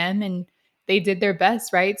who I am, and they did their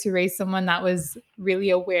best, right, to raise someone that was really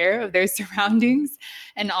aware of their surroundings,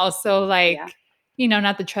 and also Yeah. like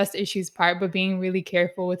not the trust issues part, but being really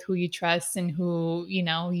careful with who you trust and who,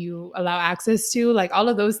 you allow access to. Like all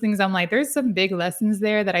of those things, I'm like, there's some big lessons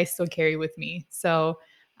there that I still carry with me. So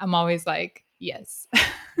I'm always like, yes.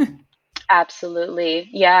 Absolutely.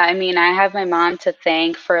 Yeah, I mean, I have my mom to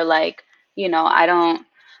thank for like, I don't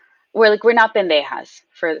we're not pendejas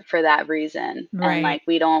for that reason. And Right. like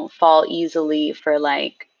we don't fall easily for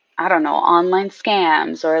like, I don't know, online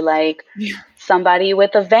scams or like Yeah. somebody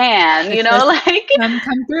with a van, It just like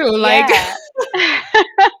come through, like yeah.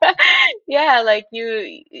 Yeah, like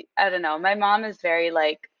I don't know. My mom is very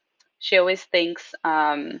like, she always thinks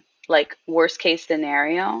like worst case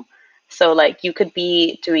scenario. So like you could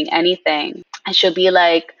be doing anything and she'll be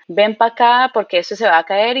like, ven pa acá porque eso se va a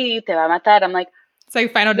caer y te va a matar. I'm like, It's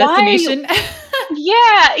like Final why are you? Destination.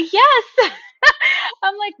 Yeah, yes.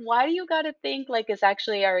 I'm like, why do you gotta think like it's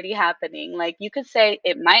actually already happening? Like you could say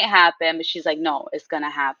it might happen, but she's like, no, it's gonna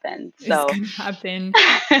happen. It's So gonna happen.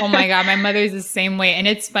 Oh my god, my mother's the same way, and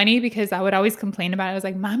it's funny because I would always complain about it. I was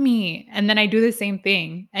like, "Mommy," and then I do the same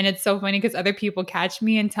thing, and it's so funny because other people catch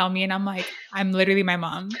me and tell me, and I'm like, "I'm literally my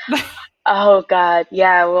mom." oh God,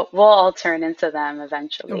 yeah, we'll all turn into them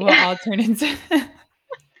eventually. We'll all turn into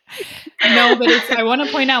No, but it's I wanna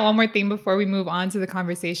point out one more thing before we move on to the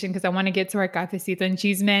conversation because I wanna get to our cafecito and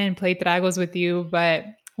chisme and play tragos with you, but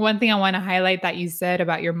one thing I wanna highlight that you said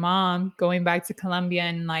about your mom going back to Colombia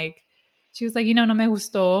and, like, she was like, "No me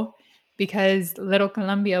gustó," because Little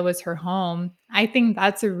Colombia was her home. I think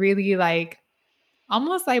that's a really, like,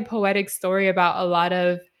 almost like poetic story about a lot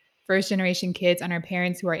of first generation kids and our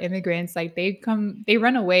parents who are immigrants. Like they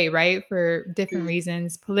run away, right? For different Mm,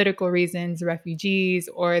 reasons, political reasons, refugees,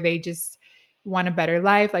 or they just want a better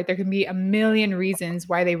life. Like there can be a million reasons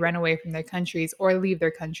why they run away from their countries or leave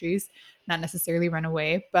their countries, not necessarily run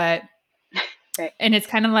away, but right. and it's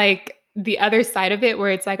kind of like the other side of it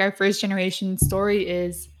where it's like our first generation story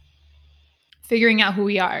is figuring out who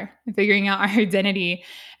we are, figuring out our identity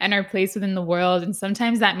and our place within the world. And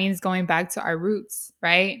sometimes that means going back to our roots,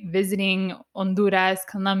 right? Visiting Honduras,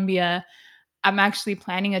 Colombia. I'm actually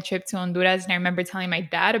planning a trip to Honduras. And I remember telling my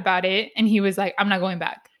dad about it. And he was like, I'm not going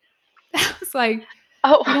back. I was like,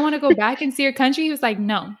 you don't Oh, want to go back and see your country? He was like,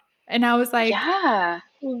 no. And I was like, yeah.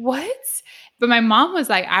 what? But my mom was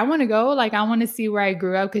like, "I wanna go, like, I wanna see where I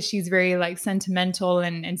grew up because she's very, like, sentimental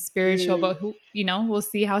and spiritual, Mm, but who we'll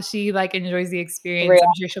see how she, like, enjoys the experience. real,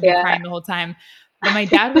 I'm sure she'll be yeah. crying the whole time." But my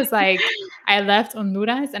dad was like, "I left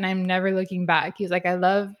Honduras and I'm never looking back." He was like, "I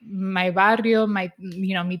love my barrio, mi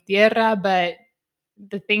tierra," but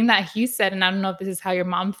the thing that he said, and I don't know if this is how your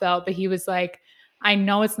mom felt, but he was like, "I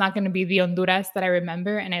know it's not gonna be the Honduras that I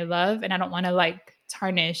remember and I love, and I don't wanna, like,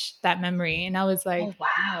 tarnish that memory." And I was Oh, like,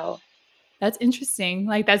 wow. that's interesting.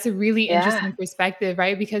 Like, that's a really Yeah, interesting perspective,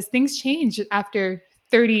 right? Because things change after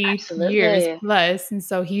 30 years absolutely. plus, and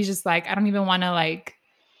so he's just like, "I don't even wanna, like,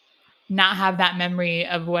 not have that memory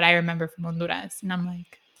of what I remember from Honduras." And I'm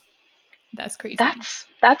like, "That's crazy."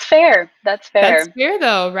 That's fair. That's That's fair. fair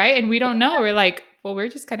though, right? And we don't know. We're like, "Well, we're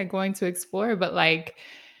just kinda going to explore," but, like,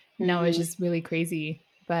 no, it's Hmm. just really crazy.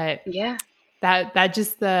 But Yeah. that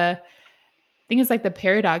just the thing is like the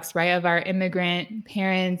paradox, right, of our immigrant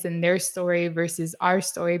parents and their story versus our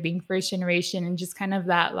story being first generation and just kind of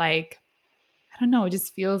that like I don't know, it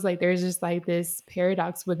just feels like there's just like this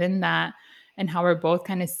paradox within that and how we're both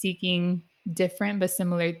kind of seeking different but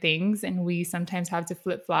similar things and we sometimes have to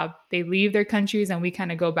flip-flop. They leave their countries and we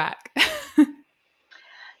kind of go back.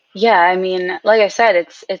 Yeah, I mean, like I said,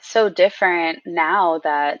 it's so different now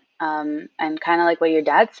that and kind of like what your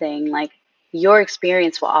dad's saying, like your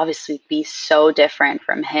experience will obviously be so different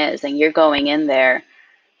from his, and you're going in there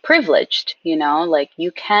privileged, like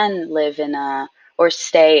you can live in a or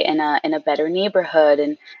stay in a better neighborhood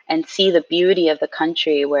and see the beauty of the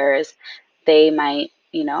country, whereas they might,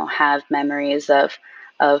 have memories of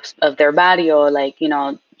their barrio, like,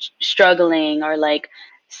 struggling or like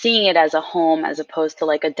seeing it as a home as opposed to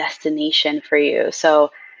like a destination for you.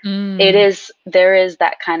 So Mm, there is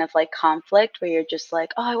that kind of like conflict where you're just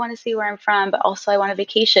like, oh, I want to see where I'm from, but also I want a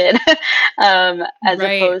vacation, as right,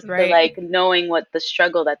 opposed to right. like knowing what the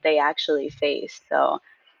struggle that they actually face. So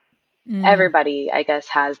Mm, everybody, I guess,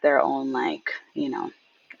 has their own like,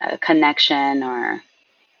 connection or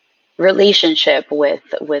relationship with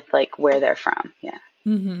like where they're from. Yeah,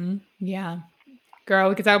 mhm. Yeah. Girl,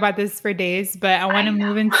 we could talk about this for days, but I I wanna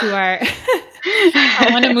move into our I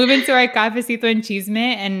wanna know. move into our cafecito and chisme,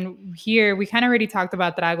 and here we kinda already talked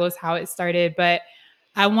about tragos, how it started, but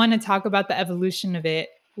I wanna talk about the evolution of it.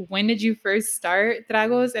 When did you first start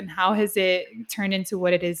tragos, and how has it turned into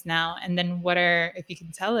what it is now? And then what are if you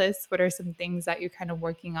can tell us, what are some things that you're kind of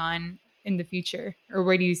working on in the future, or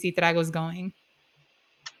where do you see tragos going?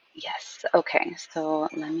 Yes. Okay. So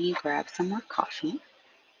let me grab some more coffee.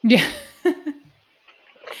 Yeah.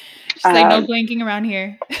 She's like, "No Um, blanking around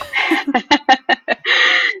here."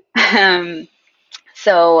 um,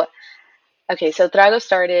 so okay, so Trago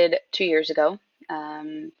started 2 years ago,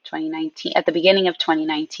 2019, at the beginning of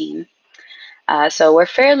 2019. So we're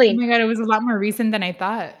Oh fairly, my god, it was a lot more recent than I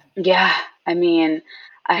thought. yeah. I mean,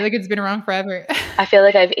 I I feel like it's been around forever. I feel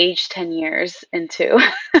like I've aged 10 years into.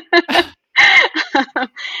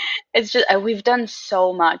 It's just we've done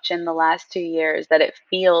so much in the last 2 years that it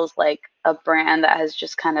feels like a brand that has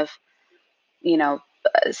just kind of, you know,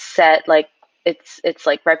 set like its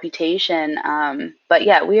like reputation. But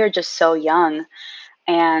yeah, we are just so young.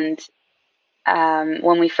 And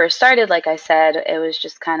when we first started, like I said, it was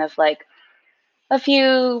just kind of like a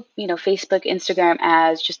few, Facebook, Instagram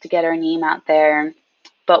ads just to get our name out there.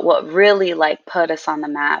 But what really like put us on the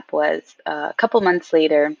map was a couple months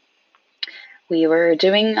later, we were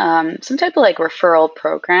doing some type of like referral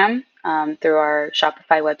program through our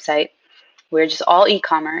Shopify website. We are just all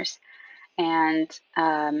e-commerce, and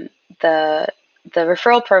the the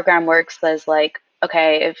referral program works as like,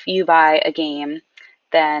 okay, if you buy a game,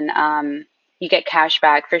 then you get cash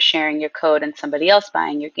back for sharing your code and somebody else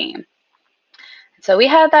buying your game. So we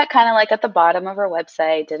had that kind of like at the bottom of our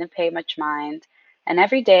website, didn't pay much mind. And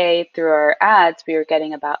every day through our ads, we were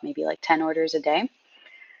getting about maybe like 10 orders a day.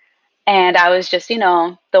 And I was just,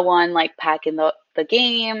 the one like packing the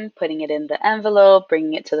game, putting it in the envelope,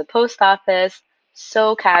 bringing it to the post office.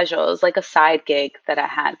 So casual. It was like a side gig that I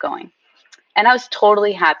had going. And I was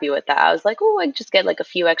totally happy with that. I was like, oh, I just get like a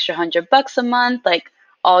few extra $100 a month, like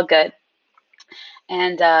all good.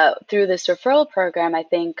 And through this referral program, I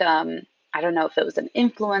think, I don't know if it was an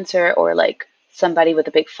influencer or like somebody with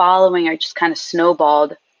a big following or just kind of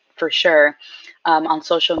snowballed for sure on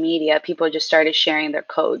social media. People just started sharing their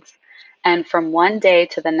codes. And from one day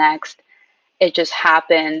to the next, it just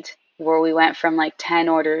happened where we went from like 10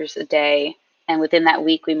 orders a day. And within that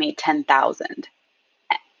week, we made 10,000.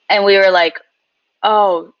 And we were like,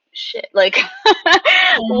 oh, shit. Like,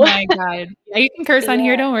 Oh what? my God. Yeah, you can curse on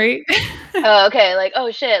here, Yeah. don't worry. Oh, okay. Like,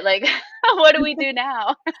 oh, shit. Like, what do we do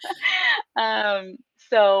now? Um,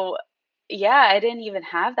 so yeah, I didn't even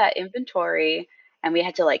have that inventory. And we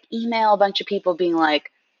had to like email a bunch of people being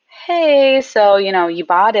like, hey, so, you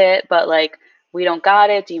bought it, but like, we don't got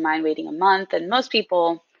it. Do you mind waiting a month? And most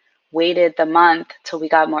people waited the month till we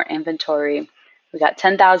got more inventory. We got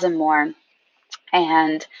 10,000 more.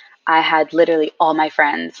 And I had literally all my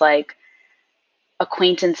friends, like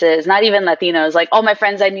acquaintances, not even Latinos, like all my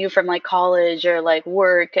friends I knew from like college or like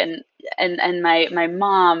work, and my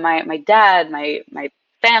mom, my dad, my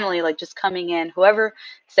family, like just coming in. Whoever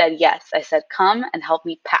said yes, I said come and help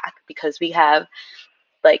me pack because we have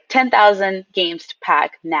like 10,000 games to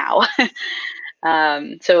pack now.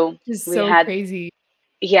 So Just we so had, crazy.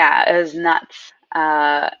 yeah, it was nuts.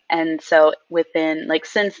 And so within, like,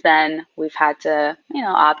 since then, we've had to,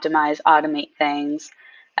 optimize, automate things.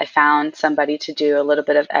 I found somebody to do a little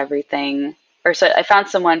bit of everything. Or so I found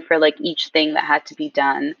someone for like each thing that had to be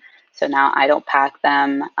done. So now I don't pack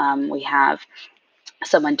them. We have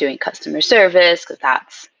someone doing customer service because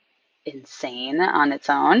that's insane on its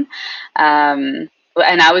own. Um,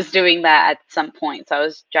 and I was doing that at some point. So I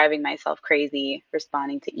was driving myself crazy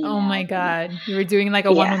responding to Oh my emails and God. You were doing like a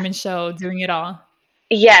yeah. one-woman show, doing it all.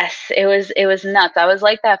 Yes, it was nuts. I was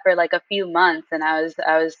like that for like a few months and I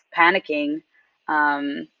was panicking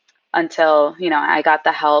um until, I got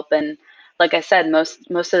the help. And like I said, most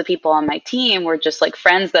of the people on my team were just like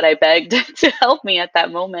friends that I begged to help me at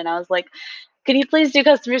that moment. I was like, "Can you please do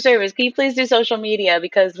customer service? Can you please do social media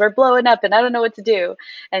because we're blowing up and I don't know what to do."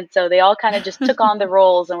 And so they all kind of just took on the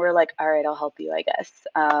roles and were like, "All right, I'll help you, I guess."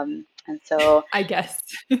 And so I guess.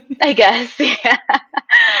 I guess, yeah.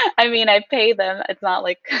 I mean, I pay them. It's not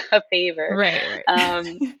like a favor. Right, right.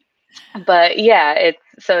 Um, but yeah, it's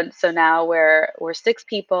so now we're 6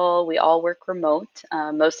 people. We all work remote.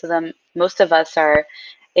 Most of us are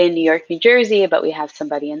in New York, New Jersey, but we have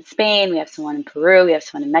somebody in Spain, we have someone in Peru, we have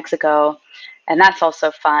someone in Mexico, and that's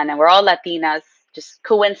also fun. And we're all Latinas, just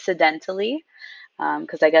coincidentally,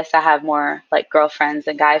 because I guess I have more like girlfriends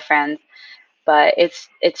than guy friends, but it's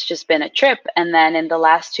just been a trip. And then in the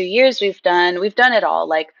last 2 years we've done it all.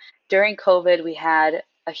 Like during COVID we had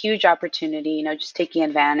a huge opportunity, just taking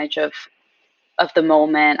advantage of the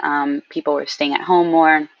moment. People were staying at home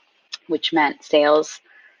more, which meant sales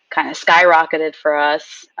kind of skyrocketed for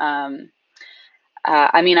us.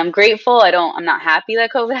 I mean, I'm grateful. I'm not happy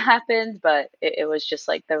that COVID happened, but it was just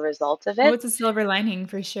like the result of Oh, it. it's a silver lining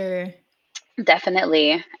for sure.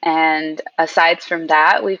 Definitely. And aside from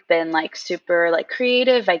that, we've been like super like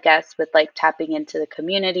creative, I guess, with like tapping into the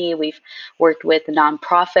community. We've worked with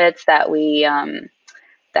nonprofits that we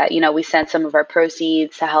sent some of our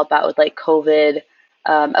proceeds to help out with like COVID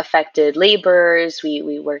affected laborers.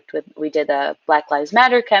 We did a Black Lives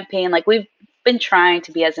Matter campaign. Like we've been trying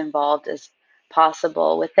to be as involved as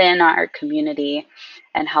possible within our community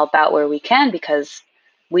and help out where we can because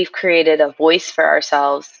we've created a voice for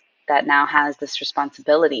ourselves that now has this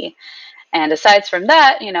responsibility. And aside from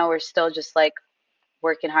that, we're still just like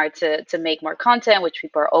working hard to make more content, which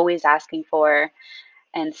people are always asking for.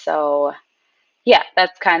 And so yeah,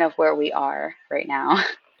 that's kind of where we are right now.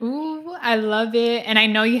 Ooh, I love it. And I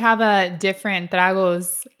know you have a different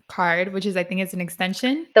Tragos card, which is I think it's an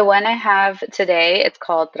extension. The one I have today, it's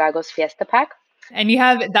called Dragos Fiesta Pack. And you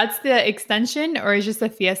have that's the extension or is just a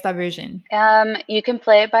Fiesta version? You can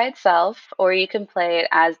play it by itself, or you can play it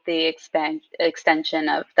as the extension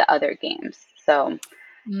of the other games. So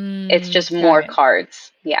it's just Got more it.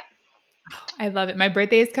 cards. Yeah. I love it. My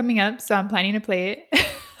birthday is coming up, so I'm planning to play it.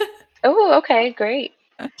 Oh, okay, great.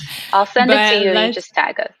 I'll send it to But you. You let's just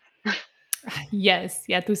tag us. yes,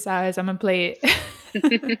 ya tú sabes, I'm gonna play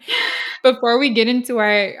it. Before we get into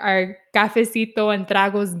our cafecito and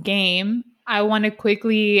tragos game, I want to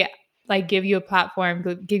quickly like give you a platform,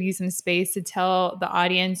 give you some space to tell the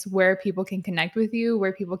audience where people can connect with you,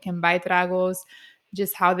 where people can buy tragos,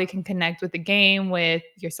 just how they can connect with the game, with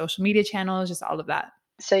your social media channels, just all of that.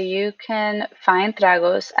 So you can find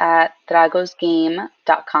Dragos at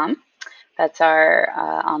dragosgame.com. That's our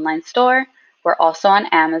online store. We're also on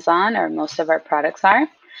Amazon, or most of our products are.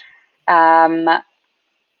 Um,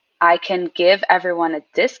 I can give everyone a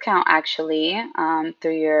discount actually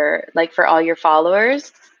through your, like for all your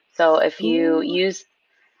followers. So if you Ooh. use,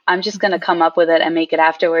 I'm just going to come up with it and make it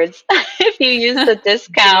afterwards. If you use the Get it.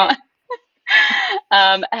 discount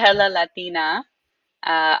Hella Latina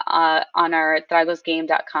on our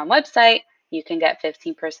tragosgame.com website, you can get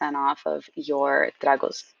 15% off of your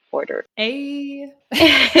Tragos order. Hey.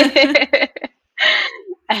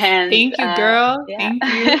 And Thank you, girl. yeah. Thank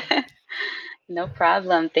you. No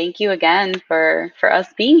problem. Thank you again for us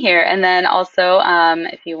being here. And then also,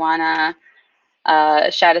 if you wanna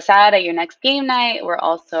shout us out at your next game night, we're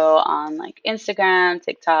also on like Instagram,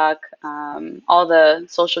 TikTok, all the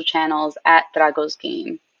social channels at Dragos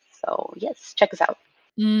Game. So yes, check us out.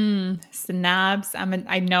 Snaps.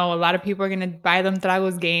 I know a lot of people are gonna buy them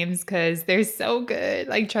Tragos games because they're so good.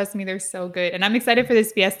 Like, trust me, they're so good. And I'm excited for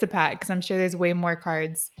this Fiesta pack because I'm sure there's way more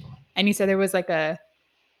cards. And you said there was like a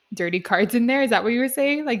dirty cards in there. Is that what you were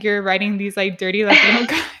saying? Like you're writing these like dirty Latino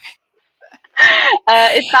cards?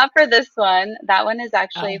 It's not for this one. That one is Oh,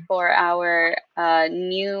 actually for our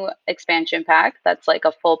new expansion pack. That's like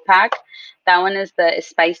a full pack. That one is the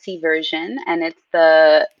spicy version, and it's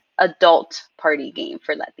the adult party game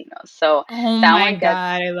for Latinos. So oh that my one gets,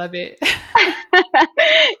 God, I love it.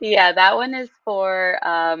 yeah, that one is for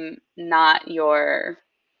not your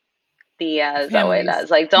tias, Families. abuelas.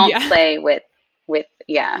 Like, don't Yeah. play with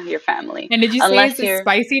yeah your family And did you say it's unless a you're.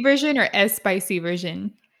 spicy version or a spicy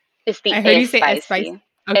version? It's the I heard you es say a spicy. spicy.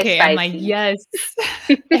 Es Okay, I'm like, spicy. yes,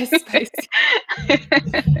 a spicy.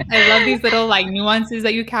 I love these little like nuances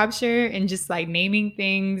that you capture and just like naming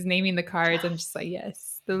things, naming the cards. I'm just like,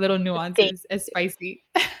 yes, the little Thank nuances as spicy.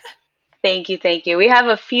 Thank you, thank you. We have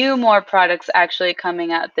a few more products actually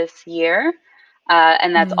coming out this year,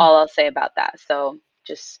 and that's Mm, all I'll say about that. So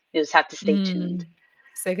you just have to stay tuned. mm,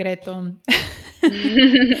 secreto.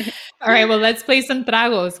 All right, well, let's play some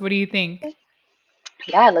tragos. What do you think?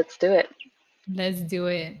 Yeah, let's do it. Let's do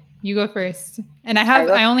it. You go first. And I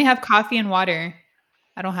go. I only have coffee and water.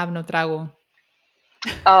 I don't have no trago.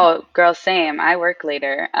 Oh, girl, same. I work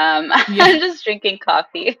later. Yeah. I'm just drinking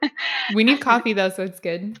coffee. We need coffee though, so it's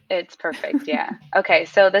good. It's perfect. Yeah. Okay,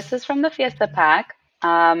 so this is from the Fiesta pack,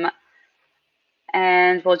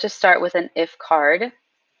 and we'll just start with an if card.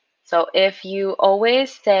 So if you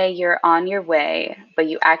always say you're on your way, but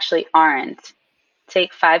you actually aren't,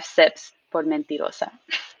 take 5 sips por mentirosa.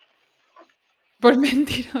 Por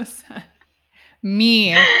mentirosa.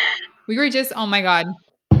 Me. We were just, oh my God.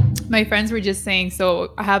 My friends were just saying,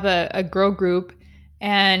 so I have a girl group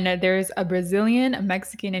and there's a Brazilian, a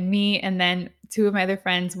Mexican, and me, and then two of my other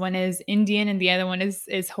friends. One is Indian and the other one is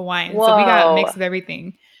Hawaiian. So we got a Whoa, mix of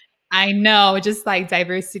everything. I know, just like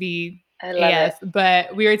diversity I love it. AF.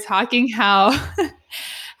 But we were talking how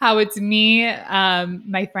how it's me,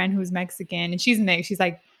 my friend who's Mexican, and she's mixed. She's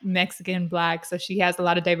like Mexican black, so she has a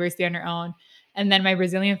lot of diversity on her own. And then my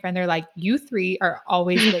Brazilian friend, they're like, "You three are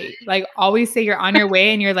always late. Like, always say you're on your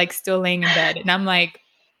way, and you're like still laying in bed." And I'm like,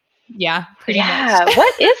 "Yeah, pretty much." Yeah,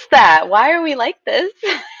 what is that? Why are we like this?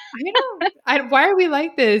 I don't. Why are we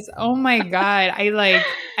like this? Oh my god!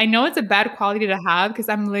 I know it's a bad quality to have because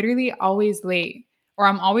I'm literally always late or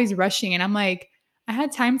I'm always rushing, and I'm like, I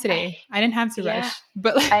had time I, today. I didn't have to yeah, rush,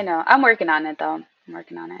 but like. I know. I'm working on it though. I'm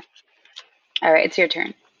working on it. All right, it's your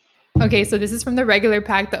turn. Okay, so this is from the regular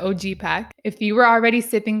pack, the OG pack. If you were already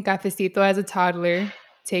sipping cafecito as a toddler,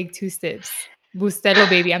 take 2 sips. Bustelo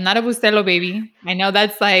baby. I'm not a Bustelo baby. I know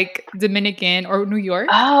that's like Dominican or New York,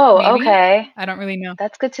 Oh, maybe. okay. I don't really know.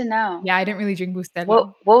 That's good to know. Yeah, I didn't really drink What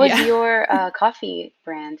Bustelo. what was Yeah. your coffee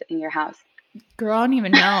brand in your house? Girl, I don't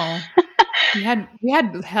even know. We had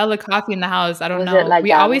hella coffee in the house. I don't Was it know. La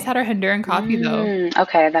We always Llave? had our Honduran coffee though.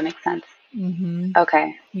 Okay, that makes sense. Mhm.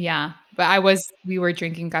 Okay. Yeah, but we were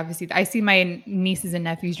drinking cafecito. I see my nieces and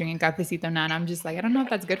nephews drinking cafecito now, and I'm just like, I don't know if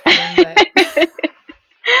that's good for them, but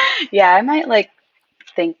Yeah, I might like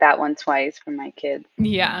think that one twice for my kids.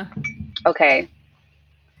 yeah. Okay.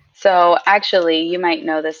 So actually, you might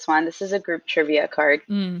know this one. This is a group trivia card,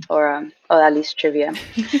 Mm. or at least trivia.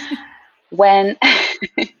 When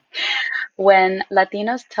when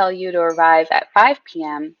Latinos tell you to arrive at 5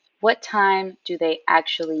 p.m., what time do they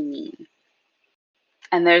actually mean?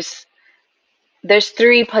 And there's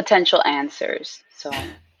three potential answers. So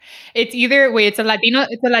It's either wait, it's a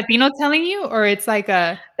Latino telling you, or it's like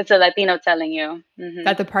a it's a Latino telling you.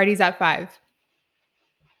 that the party's at 5.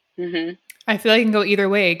 Hmm. I feel like it can go either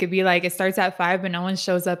way. It could be like it starts at 5, but no one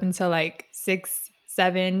shows up until like 6,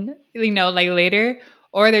 7, like later,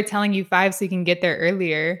 or they're telling you 5 so you can get there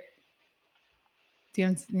earlier. Do you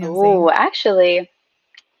know what I'm Oh, saying? actually,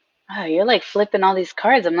 oh, you're like flipping all these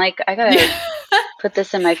cards. I'm like, I gotta put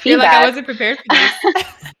this in my You're like, I feedback. wasn't prepared for this.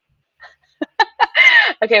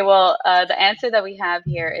 Okay, well, the answer that we have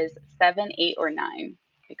here is 7, 8, or 9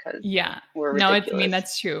 because Yeah. we're No, I mean, ridiculous.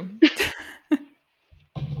 that's true.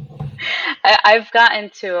 I've gotten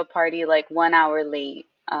to a party like 1 hour late,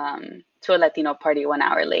 to a Latino party 1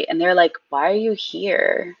 hour late, and they're like, "Why are you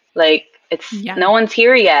here? Like, it's Yeah. no one's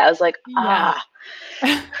here yet." I was like, Yeah. "Ah,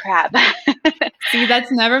 crap." See,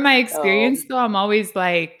 that's never my So, experience, though. I'm always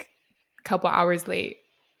like a couple hours late.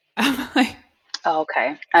 I'm like,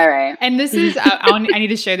 okay, all right. and this is, I need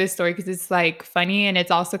to share this story because it's like funny and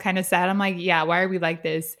it's also kind of sad. I'm like, yeah, why are we like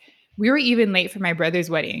this? We were even late for my brother's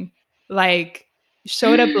wedding. Like,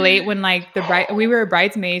 showed up late when like we were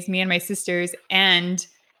bridesmaids, me and my sisters, and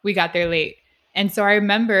we got there late. And so I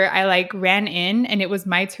remember I like ran in and it was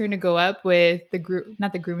my turn to go up with the group,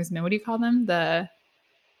 not the groomsmen. What do you call them? The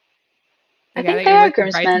I guy think that they you're are with, the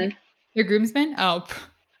bridesmaid, groomsmen. your groomsmen? Oh,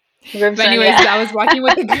 but Groomsmen, anyways, yeah. I was walking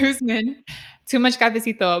with the groomsmen. Too much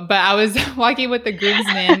cafecito, but I was walking with the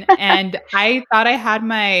groomsmen, and I thought I had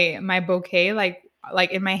my bouquet like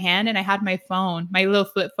in my hand, and I had my phone, my little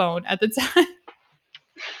flip phone at the time.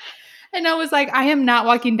 And I was like, I am not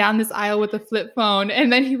walking down this aisle with a flip phone.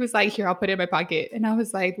 And then he was like, Here, I'll put it in my pocket. And I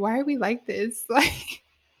was like, Why are we like this? Like,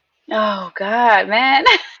 Oh God, man.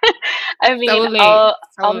 I so mean, late, I'll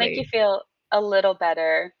so make you late. feel a little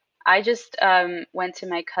better. I just went to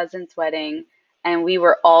my cousin's wedding and we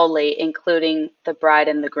were all late, including the bride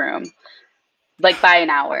and the groom, like by an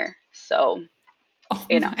hour. So, Oh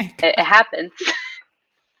you know, my it God. happens.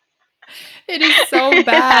 It is so It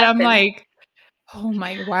bad. I'm happens. like, oh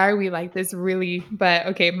my, why are we like this really? But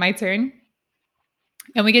okay, my turn.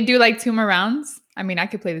 And we can do like 2 more rounds. I mean, I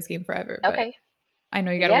could play this game forever, but Okay. I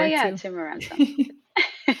know you gotta Yeah, work yeah, too. two more rounds sounds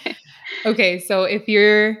good. Okay, so if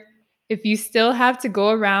you still have to go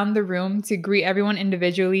around the room to greet everyone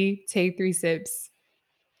individually, take 3 sips.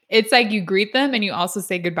 It's like you greet them and you also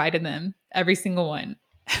say goodbye to them, every single one.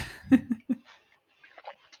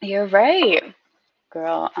 You're right.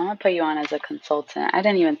 Girl, I'm gonna put you on as a consultant. I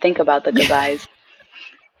didn't even think about the Yeah. goodbyes.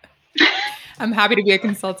 I'm happy to be a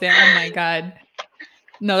consultant. Oh my god.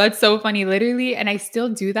 No, that's so funny. Literally, and I still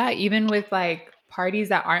do that even with like parties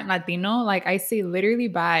that aren't Latino. Like I say literally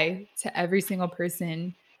bye to every single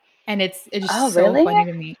person. And it's Oh, just so really? funny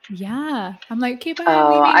to me. Yeah. I'm like, okay, bye, I'm Oh,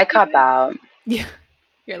 leaving. I Okay, cop bye. out. Yeah.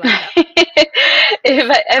 You're like that.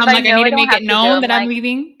 If I'm I like, I know need I to don't make it have to go, known I'm that I'm like,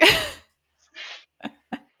 leaving.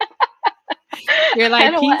 You're I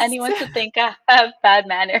like, don't want peace. anyone to think I have bad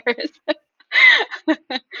manners.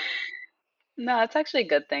 No, it's actually a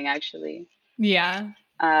good thing, actually. Yeah.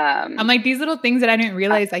 I'm Um, like, these little things that I didn't uh,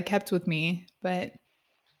 realize I kept with me, but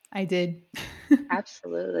I did.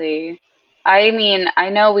 Absolutely. I mean, I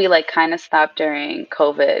know we like kind of stopped during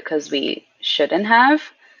COVID because we shouldn't have,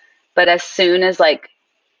 but as soon as like,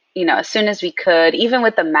 as soon as we could, even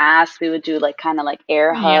with the mask, we would do like kind of like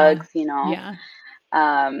air Yeah. hugs, Yeah.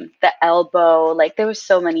 the elbow, like there was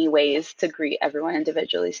so many ways to greet everyone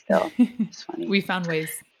individually still. It's funny. We found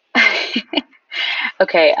ways.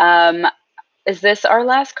 Okay, is this our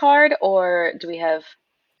last card or do we have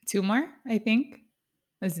 2 more, I think.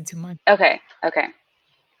 Let's do 2 more. Okay, okay.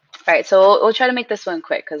 All right, so we'll try to make this one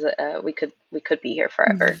quick because we could be here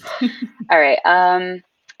forever. All right.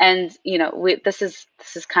 And this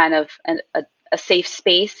is kind of a safe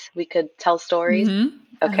space. We could tell stories. Mhm.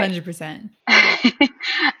 Okay. 100%.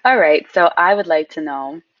 All right. So I would like to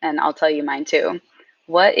know, and I'll tell you mine too.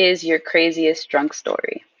 What is your craziest drunk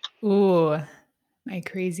story? Ooh, my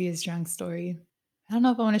craziest drunk story. I don't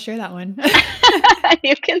know if I want to share that one.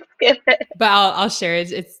 You can skip it. But I'll share it.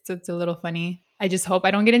 It's a little funny. I just hope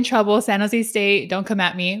I don't get in trouble. San Jose State, don't come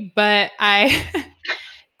at me. But I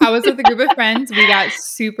I was with a group of friends. We got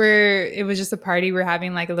super, it was just a party. We're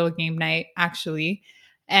having like a little game night, actually.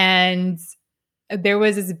 And there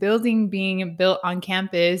was this building being built on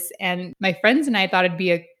campus. And my friends and I thought it'd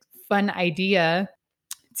be a fun idea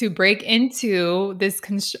to break into this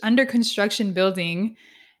under construction building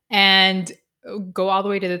and go all the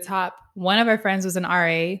way to the top. One of our friends was an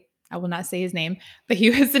RA. I will not say his name, but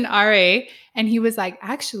he was an RA. And he was like,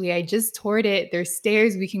 actually, I just toured it. There's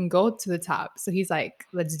stairs. We can go to the top. So he's like,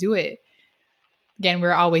 let's do it. Again,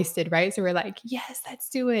 we're all wasted, right? So we're like, yes, let's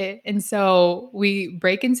do it. And so we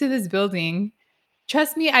break into this building.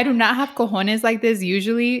 Trust me, I do not have cojones like this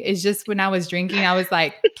usually. It's just when I was drinking, I was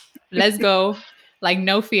like, let's go. Like,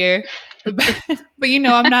 no fear. But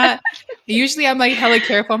I'm not, usually I'm like hella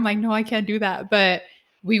careful. I'm like, no, I can't do that. But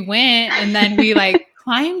we went and then we like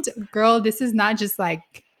climbed. Girl, this is not just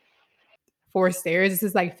like 4 stairs. This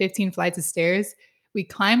is like 15 flights of stairs. We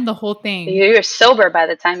climbed the whole thing. You were sober by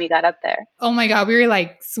the time you got up there. Oh my God. We were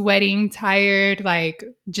like sweating, tired, like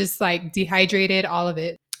just like dehydrated, all of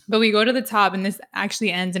it. But we go to the top, and this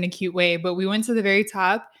actually ends in a cute way. But we went to the very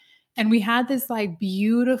top and we had this like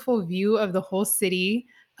beautiful view of the whole city,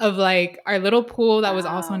 of like our little pool that was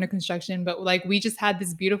also under construction. But like we just had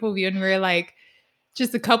this beautiful view, and we were like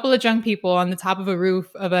just a couple of drunk people on the top of a roof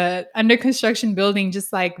of a under construction building,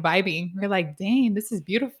 just like vibing. We're like, dang, this is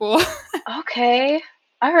beautiful. Okay.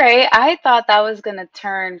 All right. I thought that was going to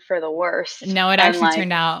turn for the worst. No, it actually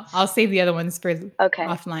turned out. I'll save the other ones for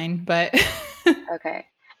offline, but okay.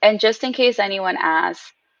 And just in case anyone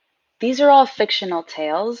asks, these are all fictional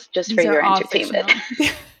tales, just for your entertainment.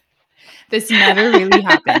 This never really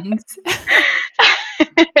happened.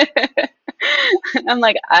 I'm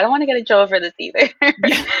like, I don't want to get in trouble for this either.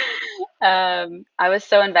 I was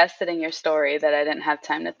so invested in your story that I didn't have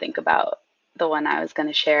time to think about the one I was going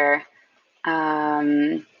to share.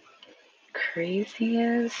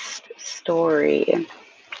 Craziest story.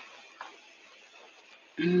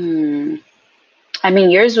 I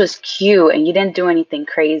mean, yours was cute and you didn't do anything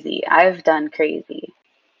crazy. I've done crazy.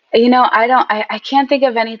 I can't think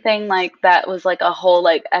of anything like that was like a whole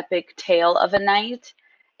like epic tale of a night,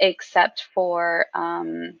 except for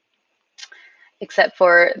the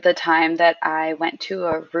time that I went to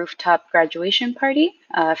a rooftop graduation party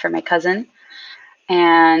for my cousin.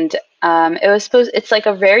 And it's like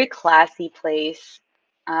a very classy place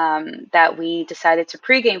that we decided to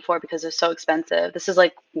pregame for because it was so expensive. This is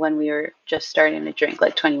like when we were just starting to drink,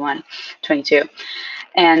 like 21, 22.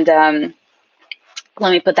 And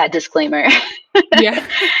let me put that disclaimer. Yeah.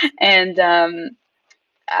 And the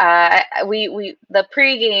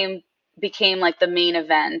pregame became like the main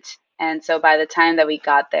event. And so by the time that we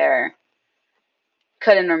got there,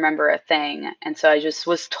 couldn't remember a thing. And so I just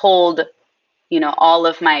was told, all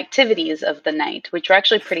of my activities of the night, which were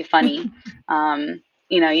actually pretty funny.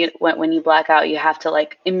 When you black out, you have to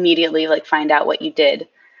like immediately like find out what you did.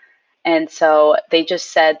 And so they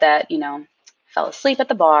just said that, fell asleep at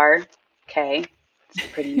the bar. Okay. It's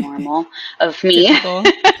pretty normal of me.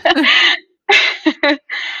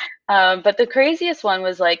 But the craziest one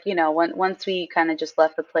was like, once we kind of just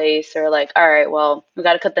left the place, or like, all right, well, we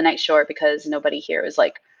got to cut the night short because nobody here was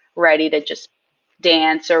like ready to just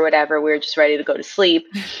dance or whatever. We were just ready to go to sleep.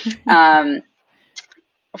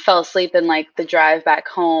 Fell asleep in like the drive back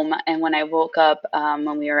home. And when I woke up,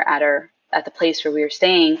 when we were at the place where we were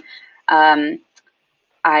staying,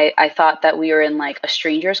 I thought that we were in like a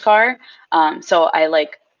stranger's car. So I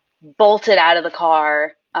like bolted out of the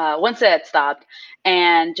car once it had stopped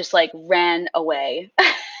and just like ran away.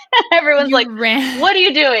 Everyone's like, what are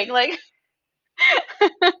you doing? Like,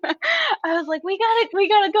 I was like, we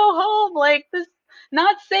gotta go home. Like, this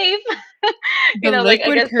not safe. Like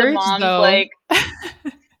I guess the mom's like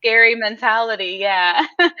scary mentality. Yeah.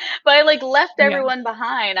 But I like left everyone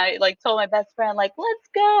behind. I like told my best friend, like, let's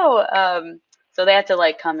go. So they had to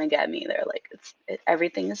like come and get me. They're like,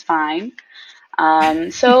 everything is fine.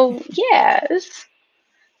 So yeah, it was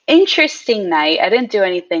interesting night. I didn't do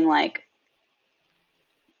anything like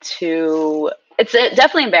it's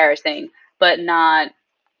definitely embarrassing, but not,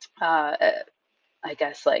 I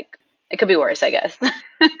guess like it could be worse, I guess.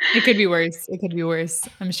 It could be worse. It could be worse.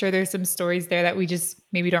 I'm sure there's some stories there that we just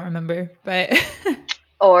maybe don't remember, but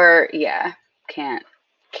or yeah, can't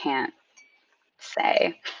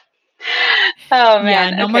say. Oh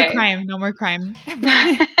man. Yeah, no more crime.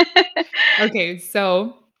 Okay,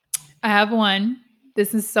 so I have one.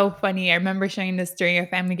 This is so funny. I remember sharing this during a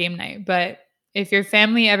family game night, but if your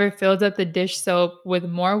family ever fills up the dish soap with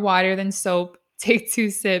more water than soap take 2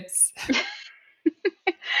 sips.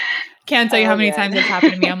 Can't tell you how Oh, many God. times that's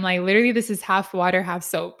happened to me. I'm like, literally, this is half water, half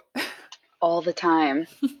soap. All the time.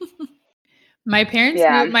 My parents do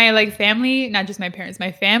Yeah. my, like, family not just my parents,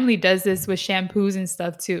 my family does this with shampoos and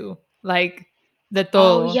stuff too, like, de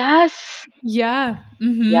Oh, todo. yes. Yeah,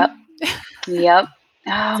 Yep. mhm. Yep.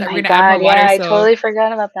 Oh So I'm my gonna add more God. Yeah, water, I so totally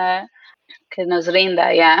forgot about that. Que nos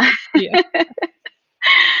rinda, yeah. yeah.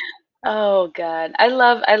 Oh God. I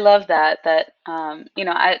love that,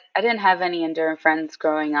 I didn't have any Honduran friends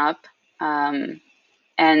growing up. Um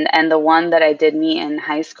and the one that I did meet in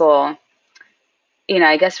high school,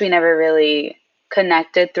 I guess we never really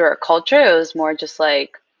connected through our culture. It was more just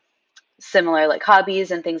like similar like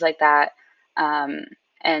hobbies and things like that. Um,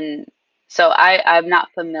 and so I'm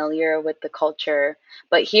not familiar with the culture,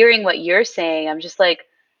 but hearing what you're saying, I'm just like,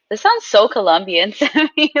 this sounds so Colombian to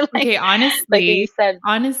me. Okay, Like you said,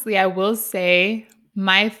 honestly, I will say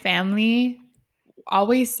my family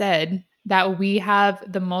always said that we have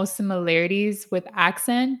the most similarities with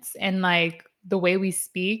accents and, like, the way we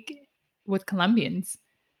speak with Colombians,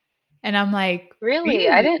 and I'm like, really,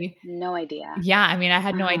 I didn't, "Really?" no idea. Yeah, I mean, I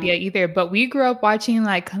had no Uh-huh. idea either, but we grew up watching,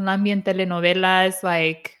 like, Colombian telenovelas,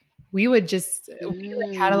 like, we, like,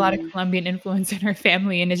 had a lot of Mm, Colombian influence in our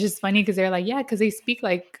family, and it's just funny because 'cause they're like, "Yeah, because they speak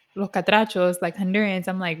like los catrachos, like Hondurans."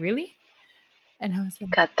 I'm like, "Really?" And I was like,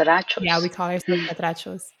 "Yeah, we catrachos. call ourselves Mm.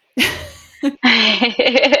 catrachos."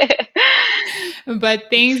 It's But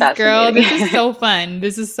thanks, girl. fascinating. This is so fun.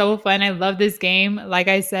 This is so fun. I love this game. Like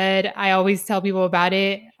I said, I always tell people about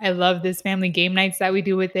it. I love this family game nights that we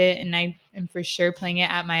do with it, and I am for sure playing it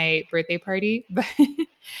at my birthday party.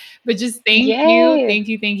 But just thank you, Yay. thank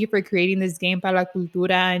you, thank you for creating this game para la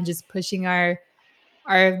cultura and just pushing our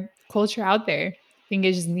culture out there. I think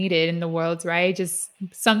it's just needed in the world, right? Just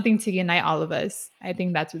something to unite all of us. I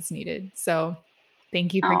think that's what's needed. So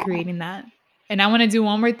thank you for Oh, creating that. And I want to do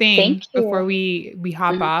one more thank thing before you. we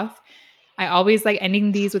hop Mhm. off. I always like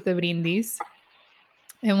ending these with the brindis.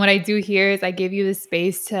 And what I do here is I give you the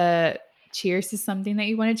space to cheers to something that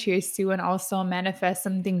you want to cheers to and also manifest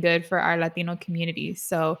something good for our Latino community.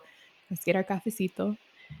 So let's get our cafecito.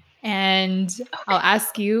 And I'll Okay.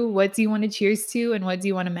 ask you, what do you want to cheers to and what do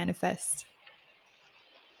you want to manifest?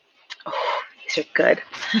 Oh, these are good.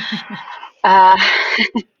 Uh,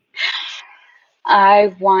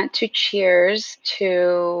 I want to cheers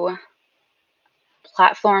to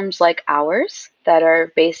platforms like ours that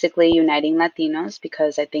are basically uniting Latinos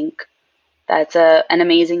because I think that's an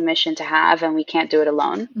amazing mission to have and we can't do it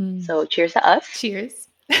alone. Mm. So cheers to us. Cheers.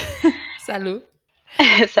 Salud.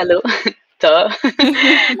 Salud. Duh.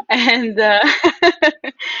 And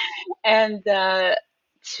and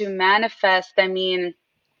to manifest, I mean,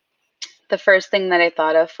 the first thing that I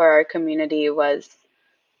thought of for our community was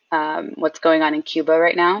what's going on in Cuba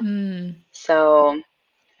right now. Mm, So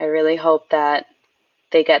I really hope that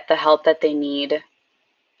they get the help that they need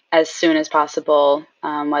as soon as possible,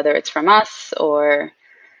 whether it's from us or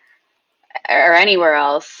anywhere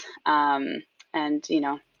else, and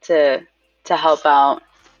to help out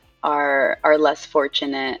our less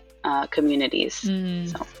fortunate communities. mm.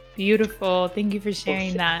 So Beautiful. Thank you for we'll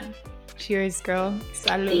sharing see. that. Cheers, girl.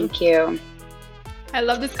 Salud. Thank you. I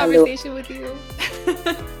love this Salud. conversation with you.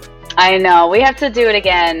 I know we have to do it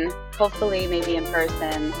again. Hopefully, maybe in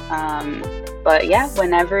person. But yeah,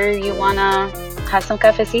 whenever you wanna have some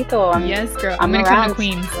cafecito, Yes, girl. I'm I'm gonna come to around.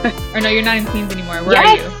 Queens. Or no, you're not in Queens anymore. Where are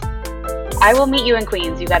Yes, you? I will meet you in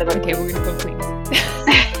Queens. You gotta go to Okay, we're Queens. gonna go to Queens.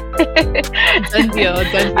 Done deal.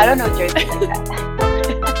 Done I don't deal. know Jersey like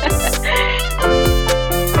that.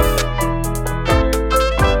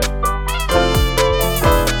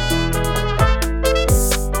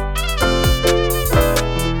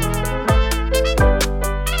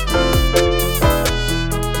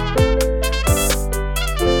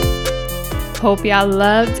 Hope y'all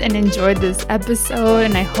loved and enjoyed this episode,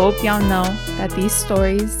 and I hope y'all know that these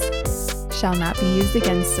stories shall not be used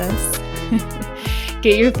against us.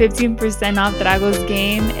 Get your 15% off Dragos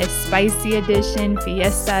game, a spicy edition,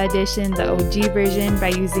 fiesta edition, the OG version by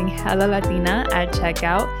using Hella Latina at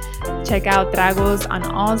checkout. Check out Dragos on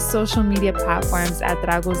all social media platforms at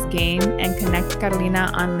Dragos Game and connect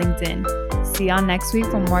Carolina on LinkedIn. See y'all next week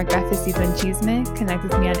for more Cafecito and Chisme. Connect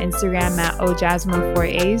with me on Instagram at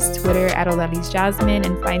ojasmine4as, Twitter at odalisjasmine,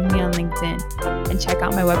 and find me on LinkedIn. And check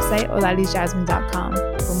out my website, odalisjasmine.com.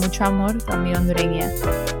 Con mucho amor, tu amiga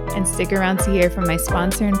hondureña. And stick around to hear from my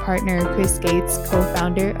sponsor and partner, Chris Gates,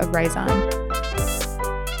 co-founder of Rise On.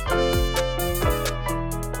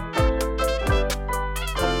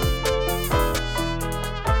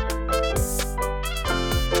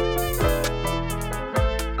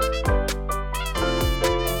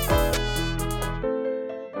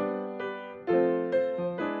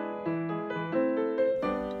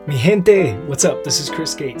 Mi gente, what's up? This is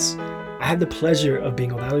Chris Gates. I had the pleasure of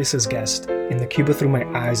being Odalissa's guest in the Cuba Through My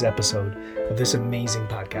Eyes episode of this amazing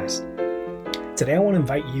podcast. Today I want to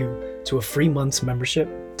invite you to a free month's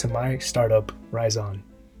membership to my startup, Rise On.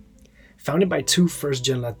 Founded by two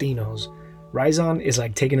first-gen Latinos, Rise On is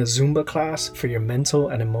like taking a Zumba class for your mental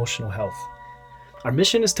and emotional health. Our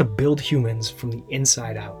mission is to build humans from the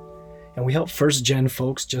inside out, and we help first-gen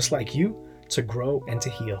folks just like you to grow and to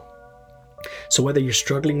heal. So whether you're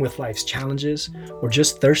struggling with life's challenges or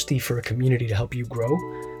just thirsty for a community to help you grow,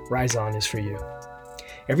 Rise On is for you.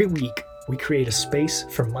 Every week, we create a space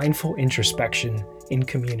for mindful introspection in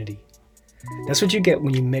community. That's what you get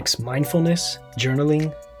when you mix mindfulness,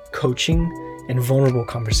 journaling, coaching, and vulnerable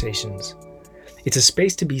conversations. It's a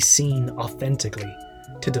space to be seen authentically,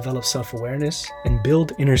 to develop self-awareness and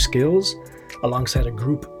build inner skills alongside a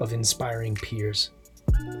group of inspiring peers.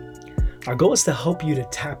 Our goal is to help you to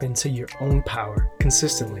tap into your own power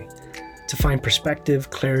consistently, to find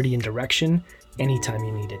perspective, clarity, and direction anytime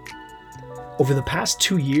you need it. Over the past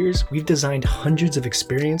 2 years, we've designed hundreds of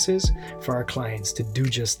experiences for our clients to do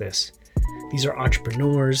just this. These are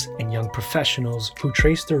entrepreneurs and young professionals who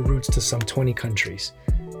trace their roots to some 20 countries.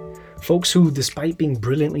 Folks who, despite being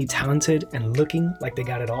brilliantly talented and looking like they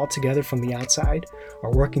got it all together from the outside,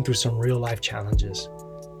 are working through some real-life challenges.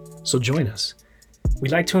 So join us.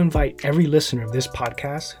 We'd like to invite every listener of this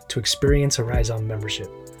podcast to experience a Rise On membership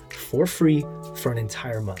for free for an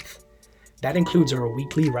entire month. That includes our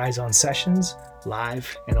weekly Rise On sessions,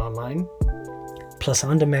 live and online, plus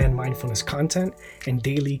on-demand mindfulness content and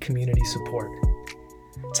daily community support.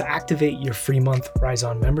 To activate your free month Rise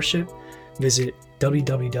On membership, visit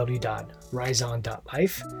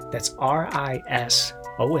www.riseon.life. That's RISON.LIFE.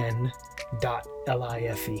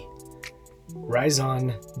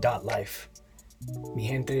 riseon.life. Mi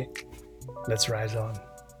gente, let's rise on.